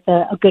hall with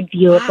a good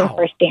view of the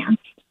first dance.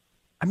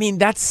 I mean,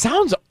 that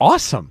sounds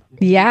awesome.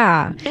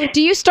 Yeah.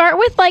 Do you start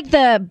with like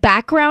the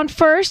background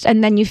first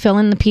and then you fill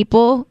in the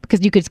people?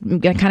 Because you could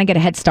kind of get a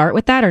head start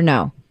with that, or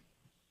no?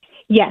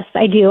 Yes,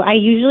 I do. I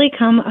usually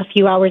come a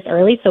few hours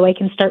early so I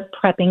can start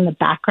prepping the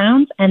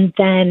backgrounds. And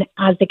then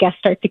as the guests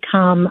start to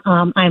come,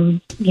 I'm,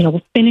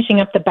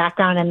 finishing up the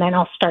background and then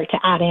I'll start to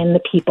add in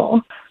the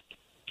people.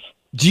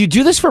 Do you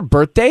do this for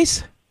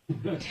birthdays?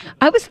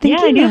 I was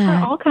thinking I do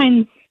for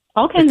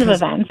all kinds of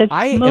events.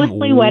 It's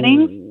mostly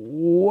weddings.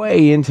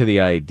 Way into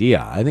the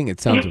idea. I think it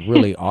sounds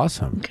really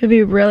awesome. Could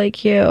be really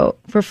cute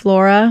for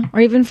Flora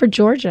or even for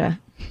Georgia.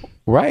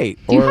 Right.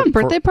 Do you have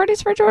birthday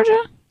parties for Georgia?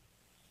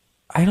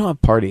 I don't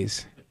have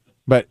parties,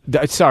 but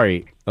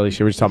sorry,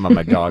 Alicia, we're just talking about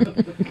my dog.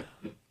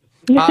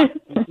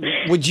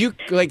 Would you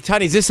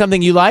Tony? Is this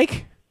something you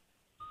like?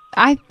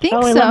 I think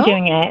so. I love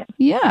doing it.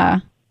 Yeah.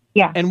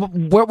 Yeah.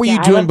 And what were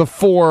you doing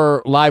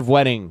before live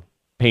wedding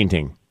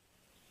painting?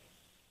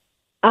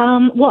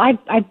 Well,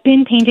 I've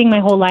been painting my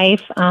whole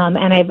life,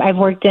 and I've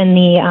worked in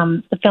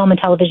the film and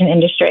television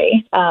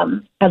industry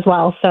as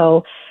well.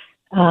 So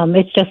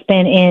it's just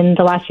been in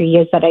the last few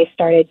years that I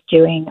started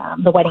doing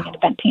the wedding and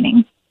event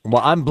painting.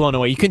 Well, I'm blown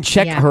away. You can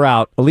check her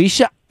out,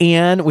 Alicia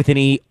Ann with an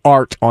E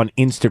Art on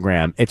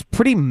Instagram. It's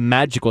pretty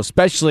magical,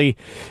 especially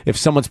if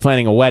someone's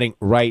planning a wedding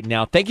right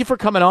now. Thank you for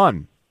coming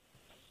on.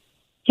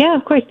 Yeah,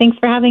 of course. Thanks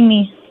for having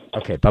me.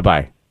 Okay,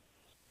 bye-bye.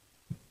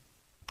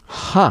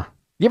 Huh.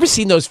 You ever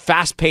seen those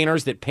fast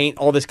painters that paint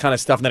all this kind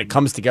of stuff and then it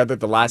comes together at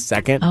the last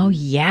second? Oh,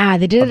 yeah.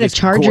 They did it at a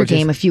Charger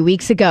game a few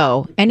weeks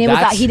ago. And it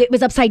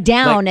was upside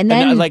down. and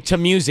then like to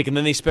music, and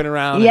then they spin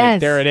around. Yes.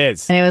 And there it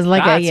is. And it was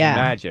like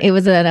magic. It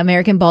was an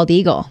American bald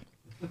eagle.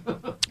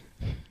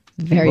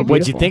 Very beautiful.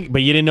 What'd you think?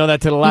 But you didn't know that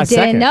till the last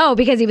second. Didn't know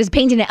because he was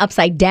painting it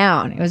upside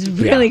down. It was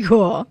really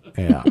cool.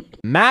 Yeah.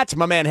 Matt,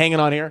 my man, hanging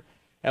on here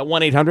at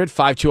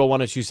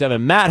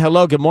 1-800-520-1027. Matt,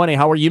 hello. Good morning.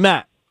 How are you,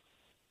 Matt?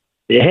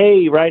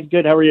 Hey, Ryan.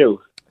 Good. How are you?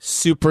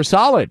 Super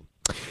solid.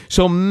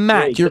 So,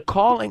 Matt, you're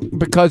calling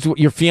because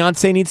your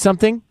fiance needs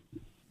something?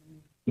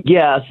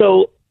 Yeah,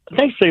 so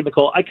thanks for taking the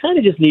call. I kind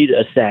of just need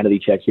a sanity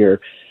check here.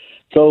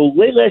 So,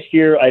 late last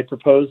year, I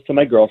proposed to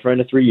my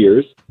girlfriend of 3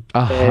 years.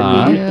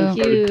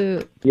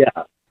 Cute.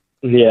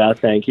 Yeah,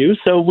 thank you.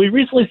 So, we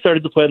recently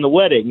started to plan the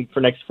wedding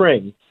for next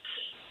spring.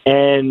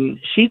 And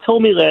she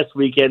told me last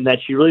weekend that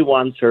she really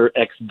wants her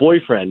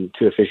ex-boyfriend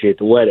to officiate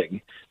the wedding,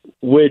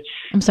 which...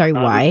 I'm sorry,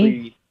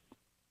 why?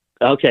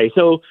 Okay,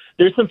 so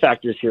there's some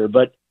factors here,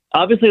 but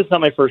obviously it's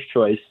not my first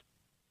choice.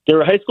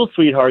 They're high school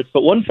sweethearts,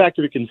 but one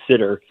factor to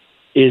consider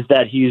is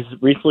that he's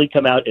recently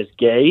come out as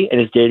gay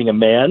and is dating a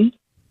man.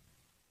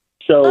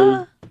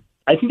 So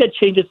I think that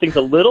changes things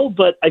a little,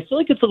 but I feel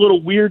like it's a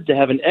little weird to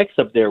have an ex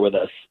up there with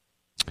us.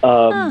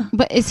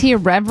 But is he a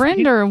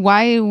reverend, or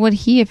why would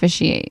he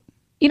officiate?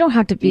 You don't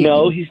have to be.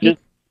 No, he's going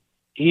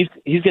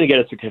to get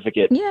a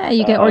certificate. Yeah,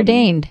 you get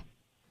ordained.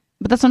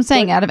 But that's what I'm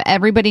saying. Out of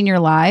everybody in your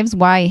lives,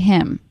 why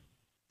him?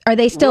 Are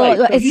they still? Right,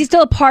 so is he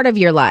still a part of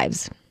your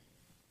lives?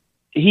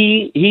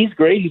 He's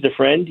great. He's a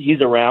friend.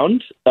 He's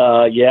around.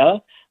 Yeah,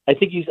 I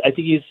think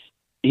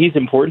he's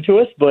important to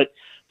us. But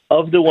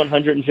of the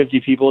 150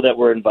 people that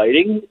we're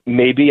inviting,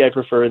 maybe I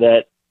prefer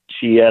that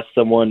she asked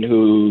someone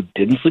who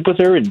didn't sleep with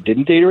her and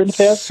didn't date her in the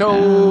past.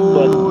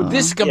 So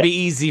this is going to be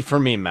easy for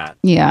me, Matt.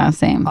 Yeah,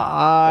 same.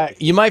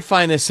 You might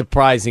find this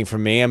surprising for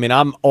me. I mean,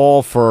 I'm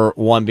all for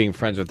one, being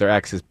friends with their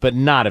exes, but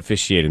not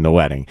officiating the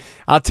wedding.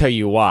 I'll tell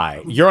you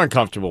why. You're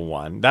uncomfortable,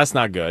 one. That's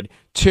not good.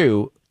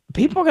 Two,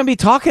 people are going to be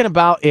talking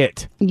about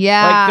it.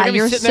 Yeah, they're going to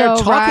you're be sitting there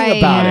so talking right.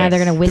 about Yeah, it. they're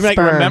gonna They'll be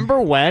whisper. Like,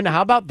 remember when?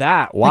 How about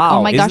that? Wow. Like,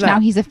 oh my isn't gosh, that- now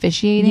he's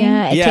officiating.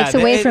 Yeah, it takes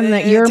away from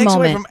your takes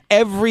away moment. from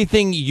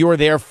everything you're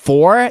there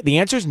for. The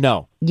answer is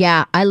no.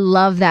 Yeah, I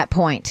love that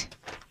point.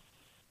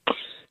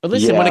 But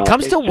listen, when it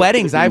comes to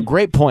weddings, I have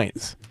great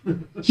points.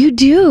 You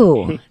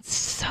do. It's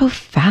so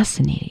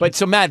fascinating. But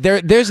so Matt,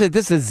 this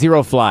is a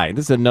zero fly.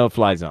 This is a no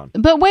fly zone.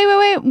 But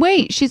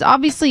wait. She's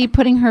obviously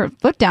putting her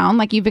foot down.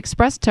 Like, you've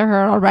expressed to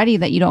her already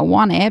that you don't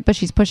want it, but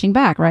she's pushing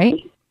back, right?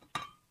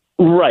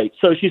 Right.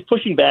 So she's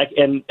pushing back,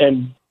 and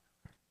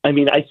I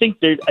mean, I think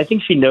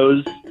she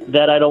knows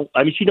that I don't.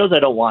 I mean, she knows I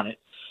don't want it,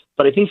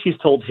 but I think she's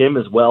told him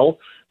as well.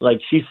 Like,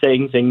 she's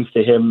saying things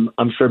to him,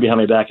 I'm sure, behind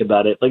my back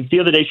about it. Like, the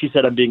other day she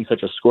said I'm being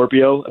such a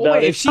Scorpio about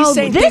Wait, it. if she's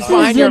saying things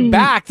behind your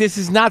back, this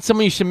is not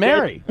someone you should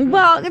marry.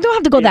 Well, you don't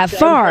have to go that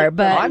far,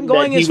 but I'm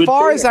going as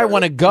far as I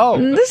want to go.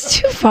 This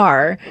is too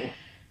far.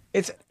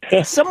 It's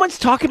someone's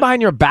talking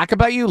behind your back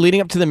about you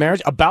leading up to the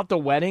marriage, about the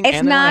wedding, It's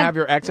and then not- have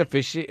your ex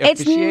officiate.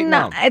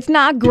 It's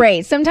not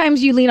great.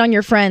 Sometimes you lean on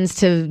your friends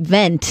to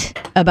vent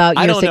about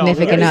I your don't know.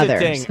 significant Here's the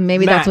others. thing,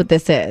 Maybe Matt, that's what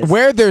this is.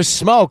 Where there's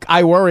smoke,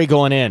 I worry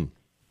going in.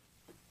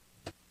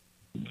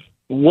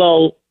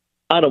 Well,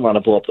 I don't want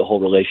to blow up the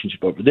whole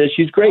relationship over this.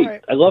 She's great.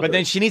 I love her. But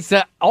then she needs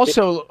to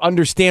also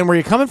understand where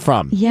you're coming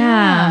from.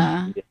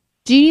 Yeah.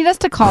 Do you need us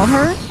to call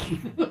her?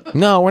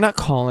 No, we're not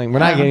calling. We're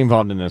not getting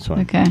involved in this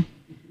one. Okay.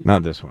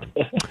 Not this one.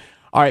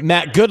 All right,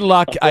 Matt, good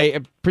luck. I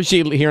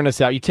appreciate hearing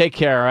us out. You take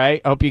care, all right?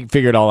 I hope you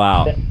figure it all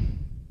out.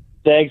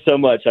 Thanks so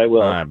much. I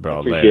will. All right, bro.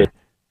 Appreciate Later. it.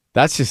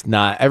 That's just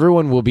not.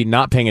 Everyone will be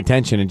not paying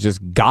attention and just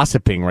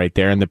gossiping right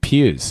there in the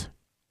pews.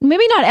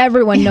 Maybe not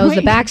everyone knows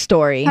the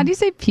backstory. How do you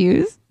say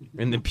pews?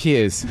 In the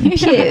pews.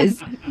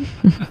 Pews.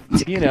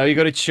 You know, you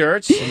go to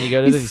church and you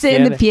go to You the sit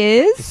in the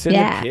pews? You sit in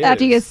the pews.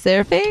 After you go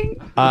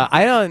surfing?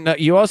 I don't know.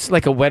 You also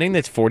like a wedding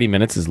that's 40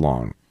 minutes is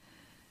long.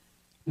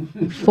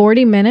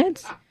 40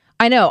 minutes?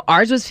 I know.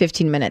 Ours was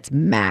 15 minutes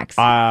max.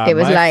 It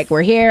was my- like,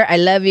 we're here. I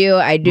love you.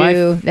 I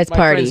do. Let's my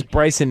party. friends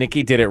Bryce and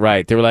Nikki did it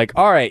right. They were like,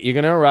 all right, you're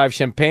going to arrive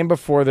champagne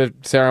before the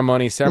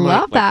ceremony. Love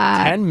like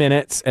that. 10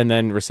 minutes and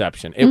then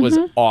reception. It was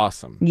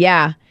awesome.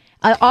 Yeah.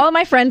 All of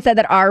my friends said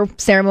that our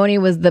ceremony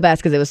was the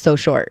best because it was so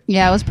short.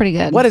 Yeah, it was pretty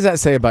good. What does that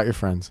say about your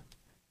friends?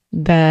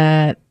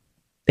 That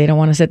they don't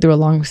want to sit through a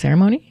long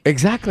ceremony.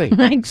 Exactly.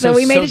 Like, so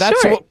we made it that's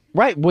short.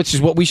 Right, which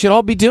is what we should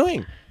all be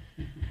doing.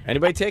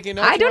 Anybody taking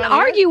notes? I don't around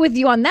here? argue with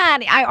you on that.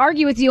 I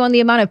argue with you on the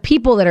amount of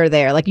people that are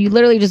there. Like, you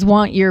literally just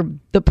want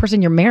the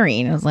person you're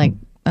marrying. I was like,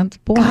 that's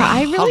boring.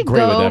 I really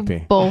great would go that be?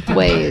 both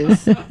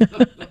ways.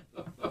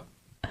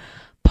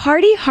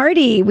 Party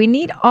hardy. We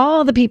need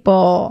all the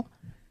people.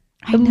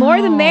 The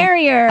more the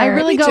merrier. I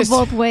really go just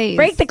both ways.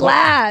 Break the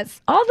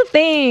glass. All the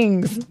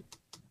things.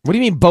 What do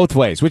you mean both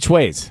ways? Which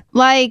ways?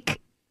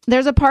 Like,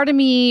 there's a part of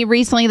me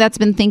recently that's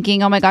been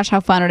thinking, oh my gosh, how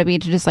fun would it be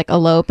to just like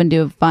elope and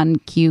do a fun,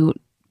 cute,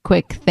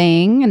 quick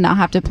thing and not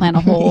have to plan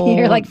a whole.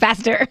 You're like,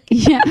 faster.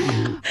 Yeah.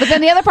 But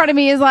then the other part of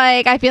me is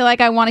like, I feel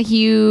like I want a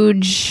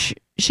huge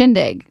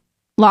shindig.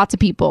 Lots of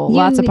people,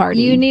 lots of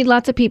party. You need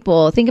lots of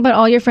people. Think about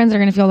all your friends that are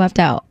going to feel left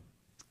out.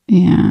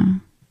 Yeah.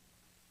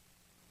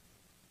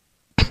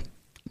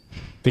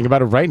 Think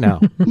about it right now.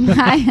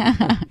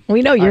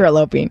 We know you're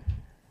eloping.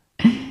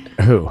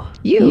 Who?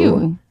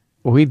 You.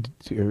 We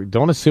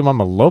don't assume I'm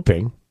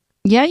eloping.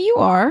 Yeah, you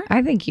are.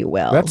 I think you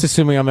will. That's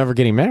assuming I'm ever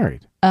getting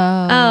married.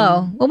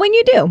 Oh. Well, when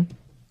you do.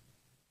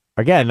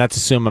 Again, that's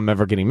assume I'm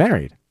ever getting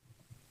married.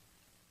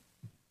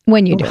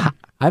 When you do.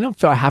 I don't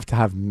feel I have to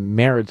have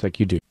marriage like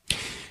you do.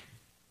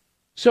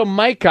 So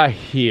Micah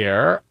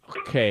here.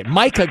 Okay,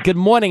 Micah, good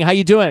morning. How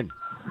you doing?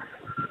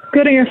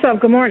 Good on yourself.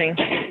 Good morning.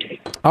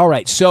 All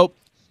right. So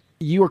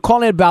you were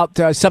calling about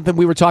something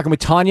we were talking with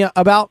Tanya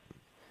about?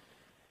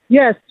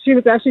 Yes, she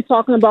was actually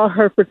talking about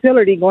her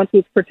fertility, going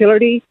through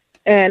fertility.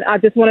 And I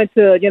just wanted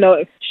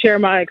to, share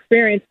my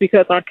experience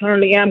because I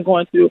currently am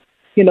going through,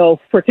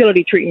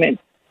 fertility treatment.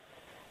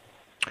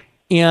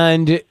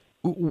 And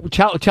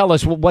tell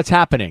us what's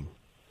happening.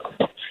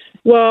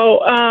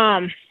 Well,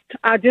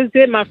 I just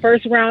did my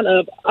first round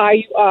of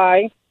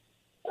IUI.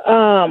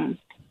 And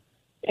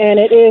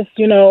it is,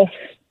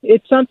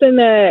 it's something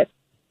that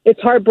it's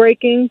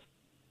heartbreaking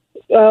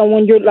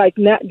when you're like,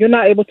 you're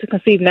not able to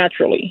conceive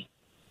naturally.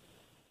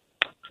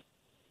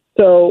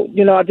 So,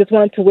 I just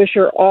wanted to wish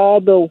her all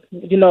the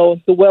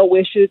well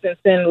wishes and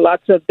send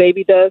lots of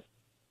baby dust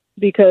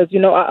because,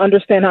 I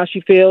understand how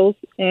she feels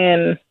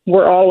and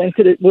we're all in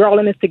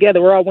this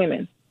together. We're all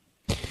women.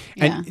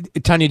 And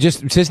Tanya,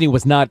 just Sisney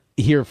was not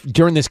here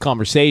during this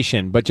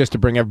conversation, but just to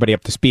bring everybody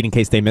up to speed in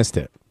case they missed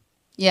it.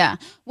 Yeah.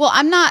 Well,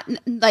 I'm not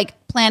like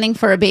planning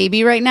for a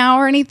baby right now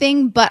or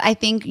anything, but I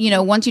think,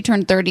 once you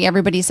turn 30,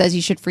 everybody says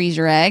you should freeze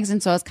your eggs.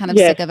 And so I was kind of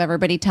sick of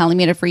everybody telling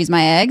me to freeze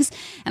my eggs.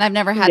 And I've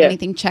never had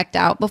anything checked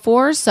out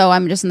before. So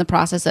I'm just in the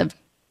process of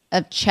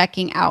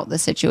checking out the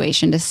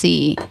situation to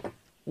see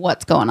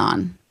what's going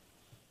on.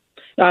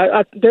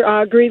 I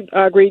agree.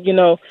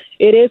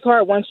 It is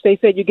hard once they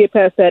said you get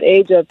past that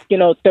age of,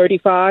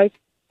 35,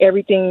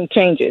 everything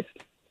changes.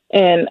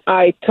 And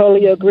I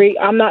totally agree.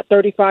 I'm not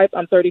 35,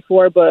 I'm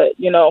 34, but,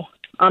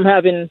 I'm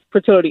having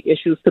fertility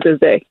issues to this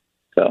day.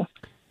 So,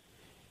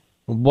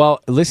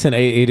 well, listen,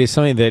 it is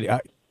something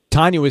that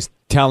Tanya was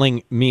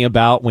telling me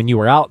about when you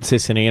were out,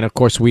 Sisanie, and of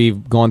course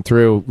we've gone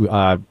through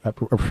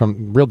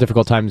from real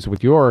difficult times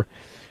with your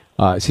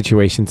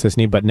situation,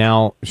 Sisanie. But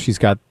now she's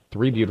got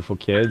 3 beautiful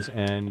kids,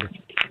 and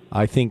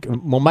I think,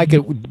 well, Micah,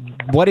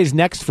 what is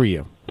next for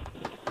you?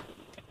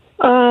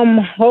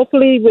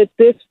 Hopefully, with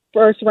this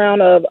first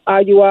round of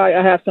IUI,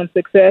 I have some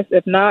success.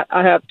 If not,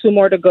 I have 2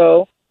 more to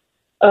go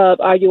of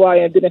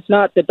IUI, and then if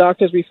not, the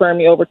doctors refer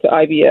me over to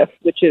IVF,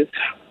 which is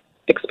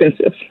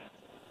expensive.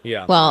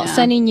 Yeah. Well,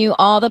 sending you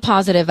all the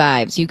positive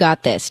vibes. You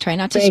got this. Try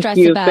not to stress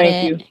about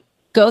it.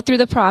 Go through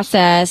the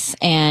process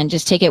and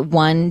just take it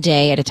one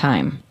day at a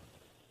time.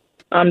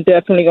 I'm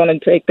definitely going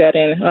to take that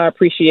in. I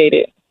appreciate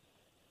it.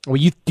 Well,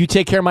 you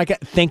take care, Micah.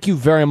 Thank you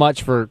very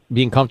much for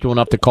being comfortable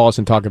enough to call us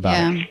and talk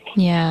about it.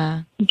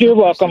 Yeah. You're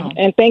welcome.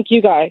 And thank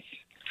you guys.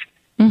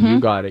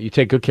 You got it. You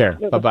take good care.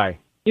 Bye-bye.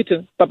 You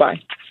too.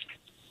 Bye-bye.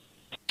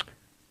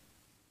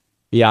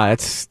 Yeah,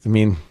 it's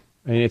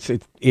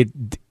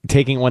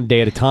taking one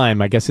day at a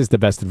time, I guess, is the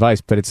best advice,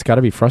 but it's got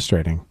to be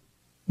frustrating.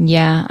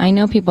 Yeah, I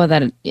know people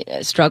that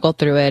struggle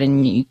through it,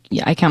 and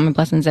I count my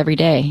blessings every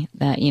day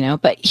that,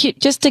 but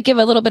just to give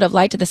a little bit of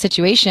light to the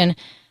situation,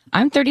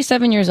 I'm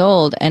 37 years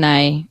old and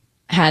I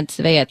had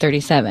Svea at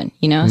 37,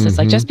 so it's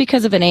like, just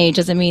because of an age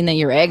doesn't mean that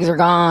your eggs are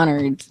gone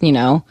or,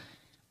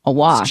 a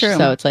wash.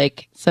 So it's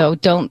like, so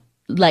don't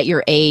let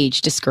your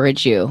age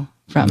discourage you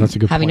from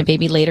having a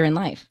baby later in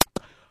life.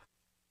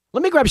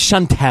 Let me grab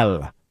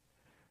Chantel.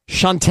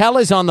 Chantel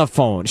is on the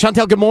phone.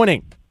 Chantel, good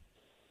morning.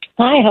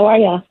 Hi, how are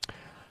you?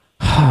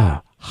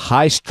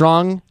 High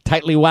strung,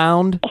 tightly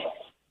wound.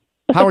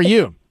 How are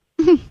you?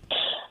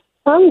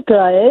 I'm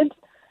good.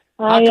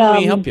 How can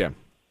we help you?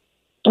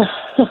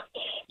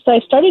 So I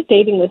started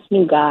dating this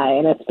new guy,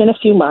 and it's been a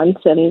few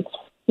months, and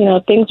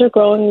things are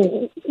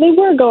growing. They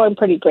were going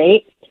pretty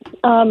great.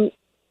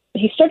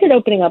 He started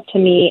opening up to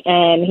me,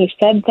 and he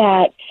said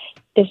that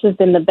this has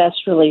been the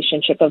best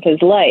relationship of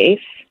his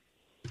life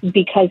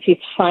because he's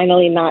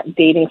finally not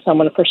dating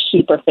someone for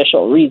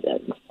superficial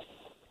reasons.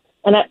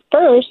 And at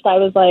first, I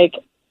was like,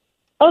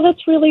 "Oh,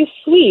 that's really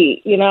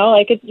sweet," it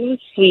was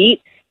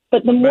sweet.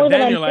 But the more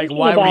that I'm thinking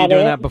why were you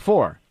doing that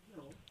before?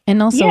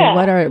 And also,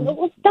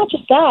 well, it's not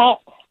just that.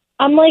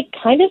 I'm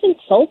kind of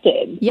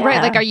insulted. Yeah.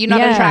 Right, are you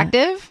not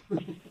attractive?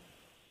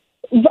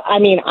 I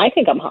mean, I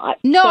think I'm hot.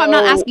 No, I'm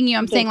not asking you.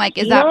 I'm saying,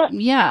 is that,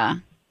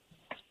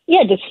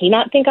 Yeah, does he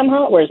not think I'm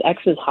hot, where his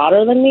ex is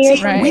hotter than me?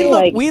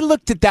 Right. We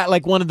looked at that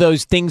like one of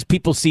those things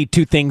people see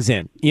 2 things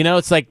in.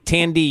 It's like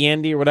Tandy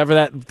Yandy or whatever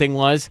that thing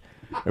was.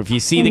 If you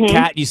see the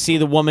cat, you see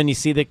the woman, you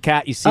see the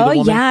cat, you see the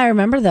woman. Oh, yeah, I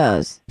remember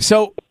those.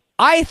 So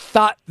I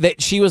thought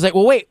that she was like,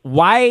 well, wait,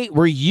 why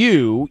were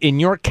you in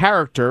your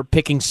character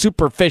picking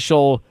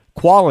superficial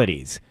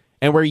qualities?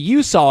 And where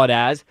you saw it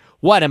as,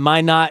 what, am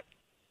I not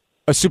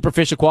a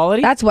superficial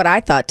quality? That's what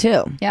I thought,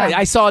 too. Yeah.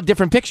 I saw a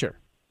different picture.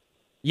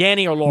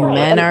 Yanni or Laurel?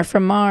 Men are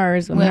from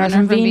Mars. Women are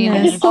from Venus.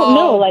 I just don't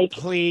know.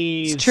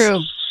 Please. It's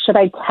true. Should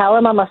I tell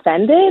him I'm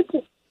offended?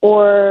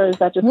 Or is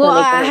that just...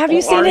 Well, have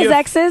you seen his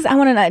exes? I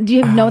want to know. Do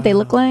you know what they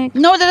look like?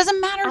 No, that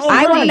doesn't matter.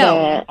 I want to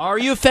know. Are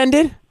you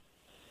offended?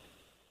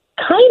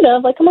 Kind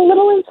of. I'm a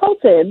little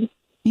insulted.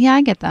 Yeah,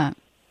 I get that.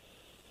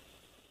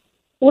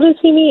 What does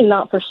he mean,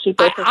 not for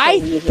superficial I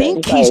reasons?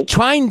 think he's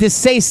trying to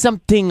say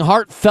something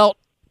heartfelt,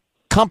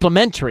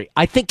 complimentary.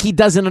 I think he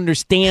doesn't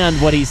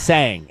understand what he's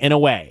saying, in a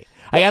way.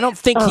 I don't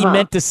think he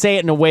meant to say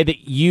it in a way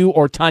that you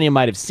or Tanya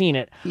might have seen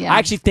it. Yeah. I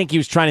actually think he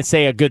was trying to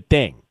say a good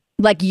thing.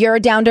 Like, you're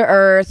down to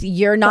earth.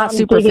 You're not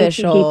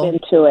superficial.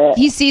 Deep into it.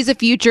 He sees a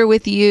future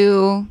with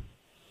you.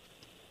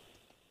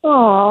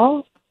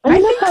 Aw.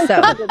 I think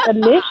so.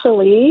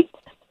 Initially.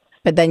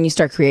 But then you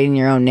start creating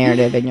your own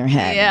narrative in your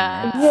head.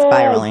 Yeah.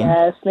 Spiraling.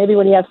 Yes. Maybe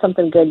when you have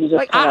something good, you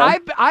just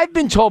I've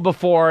been told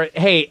before,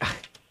 hey,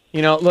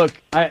 look,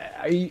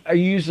 I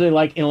usually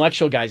like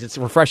intellectual guys. It's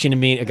refreshing to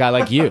meet a guy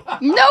like you.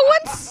 No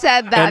one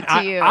said that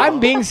to you. I'm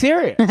being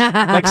serious.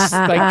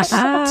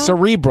 like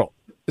cerebral.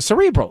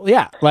 Cerebral,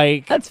 yeah.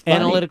 That's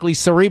analytically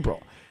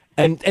cerebral.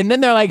 And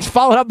then they're like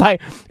followed up by,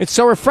 it's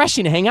so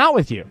refreshing to hang out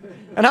with you.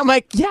 And I'm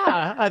like,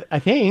 yeah, I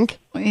think.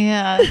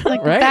 Yeah, it's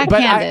like right?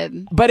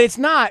 backhanded. But it's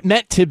not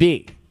meant to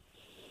be.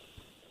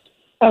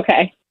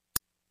 Okay.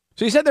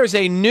 So you said there's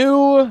a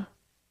new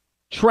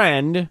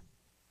trend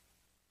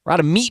how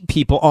to meet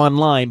people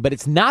online, but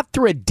it's not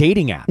through a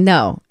dating app.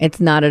 No,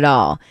 it's not at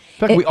all.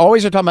 In fact, we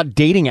always are talking about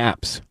dating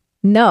apps.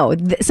 No.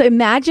 So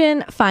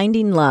imagine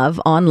finding love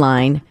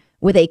online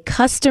with a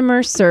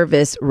customer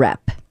service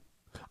rep.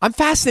 I'm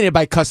fascinated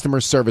by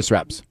customer service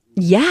reps.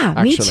 Yeah,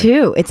 me Actually.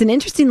 too. It's an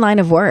interesting line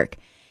of work.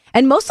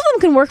 And most of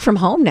them can work from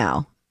home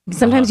now.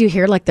 Sometimes you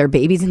hear like their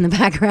babies in the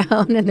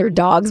background and their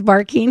dogs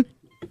barking.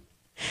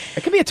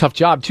 It can be a tough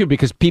job too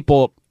because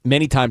people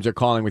many times are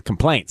calling with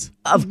complaints.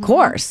 Of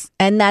course.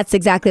 And that's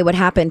exactly what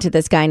happened to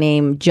this guy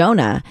named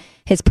Jonah.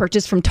 His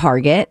purchase from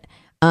Target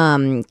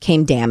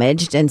came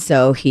damaged. And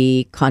so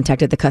he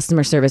contacted the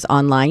customer service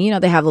online. You know,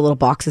 they have the little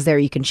boxes there.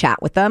 You can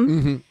chat with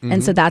them.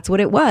 And so that's what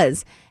it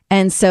was.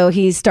 And so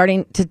he's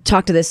starting to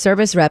talk to this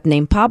service rep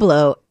named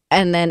Pablo.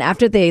 And then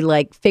after they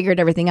like figured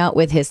everything out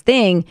with his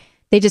thing,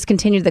 they just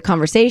continued the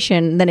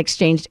conversation, then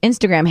exchanged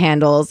Instagram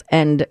handles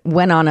and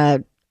went on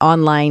a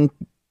online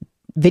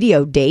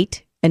video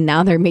date. And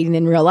now they're meeting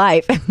in real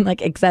life,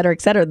 like et cetera,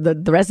 et cetera.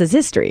 The rest is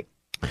history.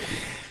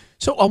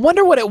 So I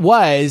wonder what it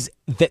was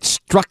that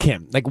struck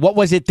him. Like, what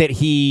was it that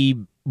he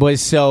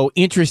was so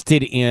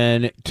interested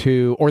in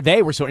or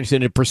they were so interested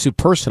in to pursue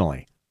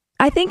personally?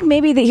 I think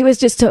maybe that he was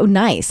just so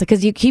nice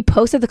because he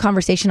posted the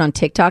conversation on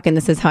TikTok, and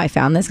this is how I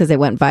found this because it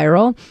went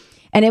viral.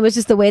 And it was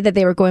just the way that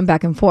they were going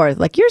back and forth.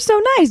 Like, you're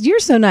so nice. You're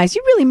so nice.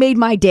 You really made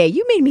my day.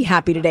 You made me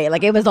happy today.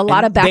 Like, it was a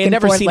lot of back and forth. They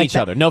had never seen like each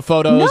that. other. No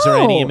photos or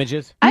any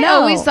images? I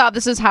always thought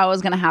this is how it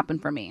was going to happen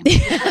for me.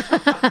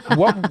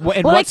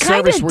 What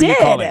service were you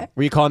calling?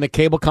 Were you calling the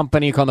cable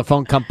company? You calling the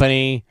phone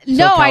company?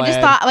 No, SoCal I just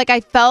Ed? thought, like,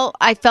 I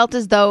felt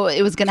as though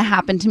it was going to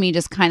happen to me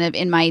just kind of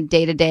in my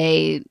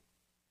day-to-day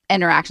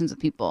interactions with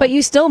people. But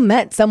you still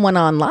met someone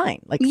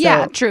online. Like,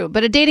 yeah, so- true.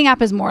 But a dating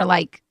app is more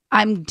like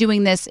I'm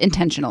doing this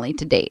intentionally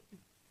to date.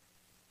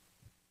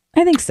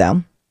 I think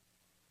so.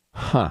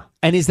 Huh.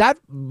 And is that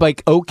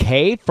like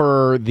okay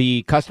for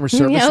the customer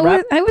service Yeah,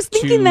 rep? I was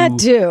thinking that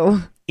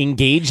too.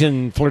 Engage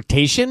in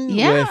flirtation with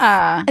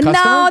No,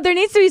 customer? there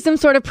needs to be some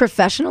sort of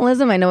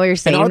professionalism. I know what you're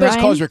saying. And are those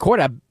Ryan. calls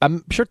recorded?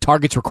 I'm sure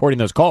Target's recording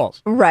those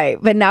calls. Right.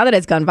 But now that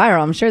it's gone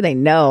viral, I'm sure they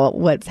know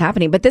what's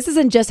happening. But this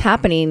isn't just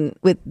happening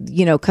with,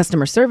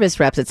 customer service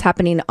reps. It's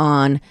happening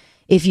on,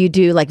 if you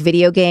do like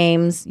video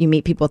games, you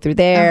meet people through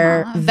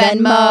there.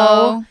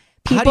 Venmo.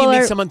 How do you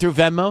meet someone through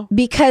Venmo?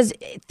 Because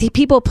the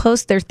people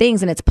post their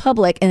things and it's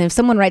public. And if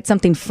someone writes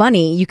something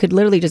funny, you could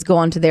literally just go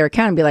onto their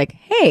account and be like,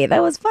 hey,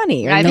 that was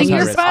funny. I think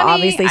you're funny.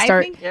 Obviously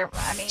start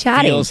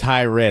chatting. Feels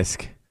high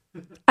risk.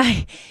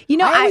 I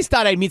always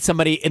thought I'd meet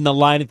somebody in the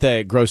line at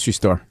the grocery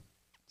store.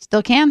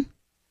 Still can.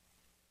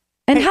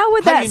 And how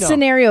would how do that you know?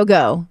 scenario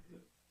go?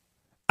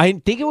 I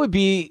think it would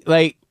be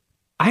like,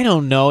 I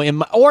don't know,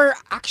 or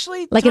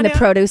actually, Like in the Tanya,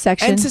 produce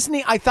section? And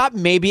Sisney, I thought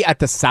maybe at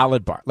the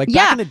salad bar. Like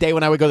back in the day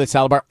when I would go to the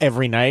salad bar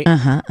every night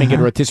and get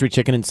a rotisserie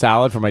chicken and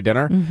salad for my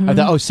dinner. I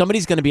thought,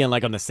 somebody's going to be on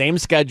the same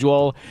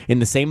schedule, in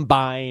the same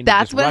bind.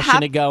 That's just what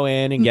rushing to go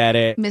in and get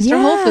it.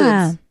 Mr. Whole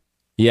Foods.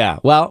 Yeah,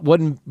 well,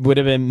 would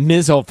have been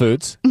Ms. Whole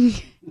Foods.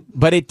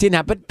 But it didn't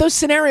happen. But those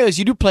scenarios,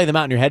 you do play them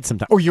out in your head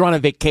sometimes. Or you're on a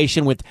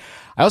vacation with...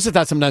 I also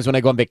thought sometimes when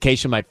I go on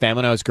vacation with my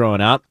family when I was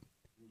growing up,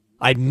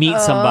 I'd meet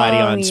somebody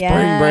on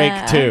spring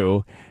break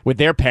too with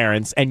their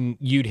parents and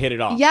you'd hit it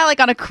off. Yeah, like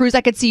on a cruise.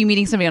 I could see you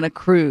meeting somebody on a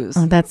cruise.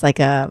 Oh, that's like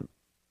a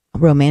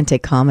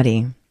romantic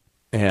comedy.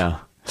 Yeah.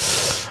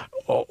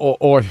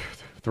 Or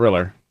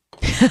thriller.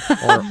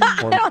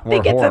 I don't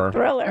think it's horror. a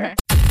thriller.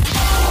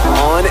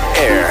 On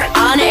air.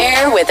 On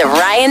air with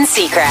Ryan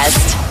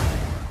Seacrest.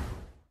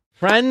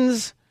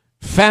 Friends,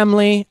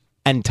 family,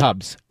 and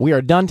Tubbs. We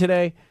are done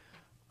today.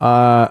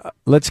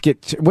 Let's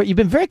get to, you've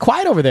been very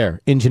quiet over there,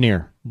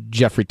 engineer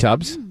Jeffrey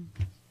Tubbs.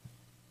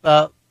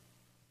 I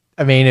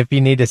mean, if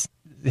you need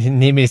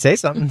me to say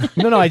something.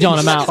 No, I don't.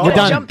 I'm out. We're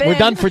done. We're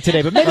done for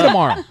today, but maybe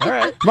tomorrow. All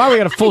right. Tomorrow we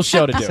got a full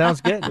show to do.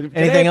 Sounds good.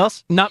 Anything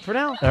else? Not for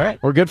now. All right.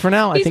 We're good for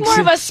now. He's I think more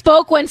of a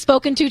spoke when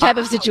spoken to type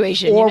of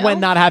situation. or when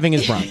not having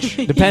his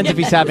brunch. Depends if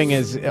he's having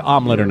his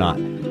omelet or not.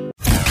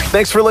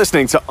 Thanks for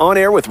listening to On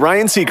Air with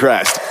Ryan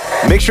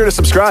Seacrest. Make sure to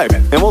subscribe,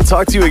 and we'll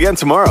talk to you again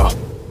tomorrow.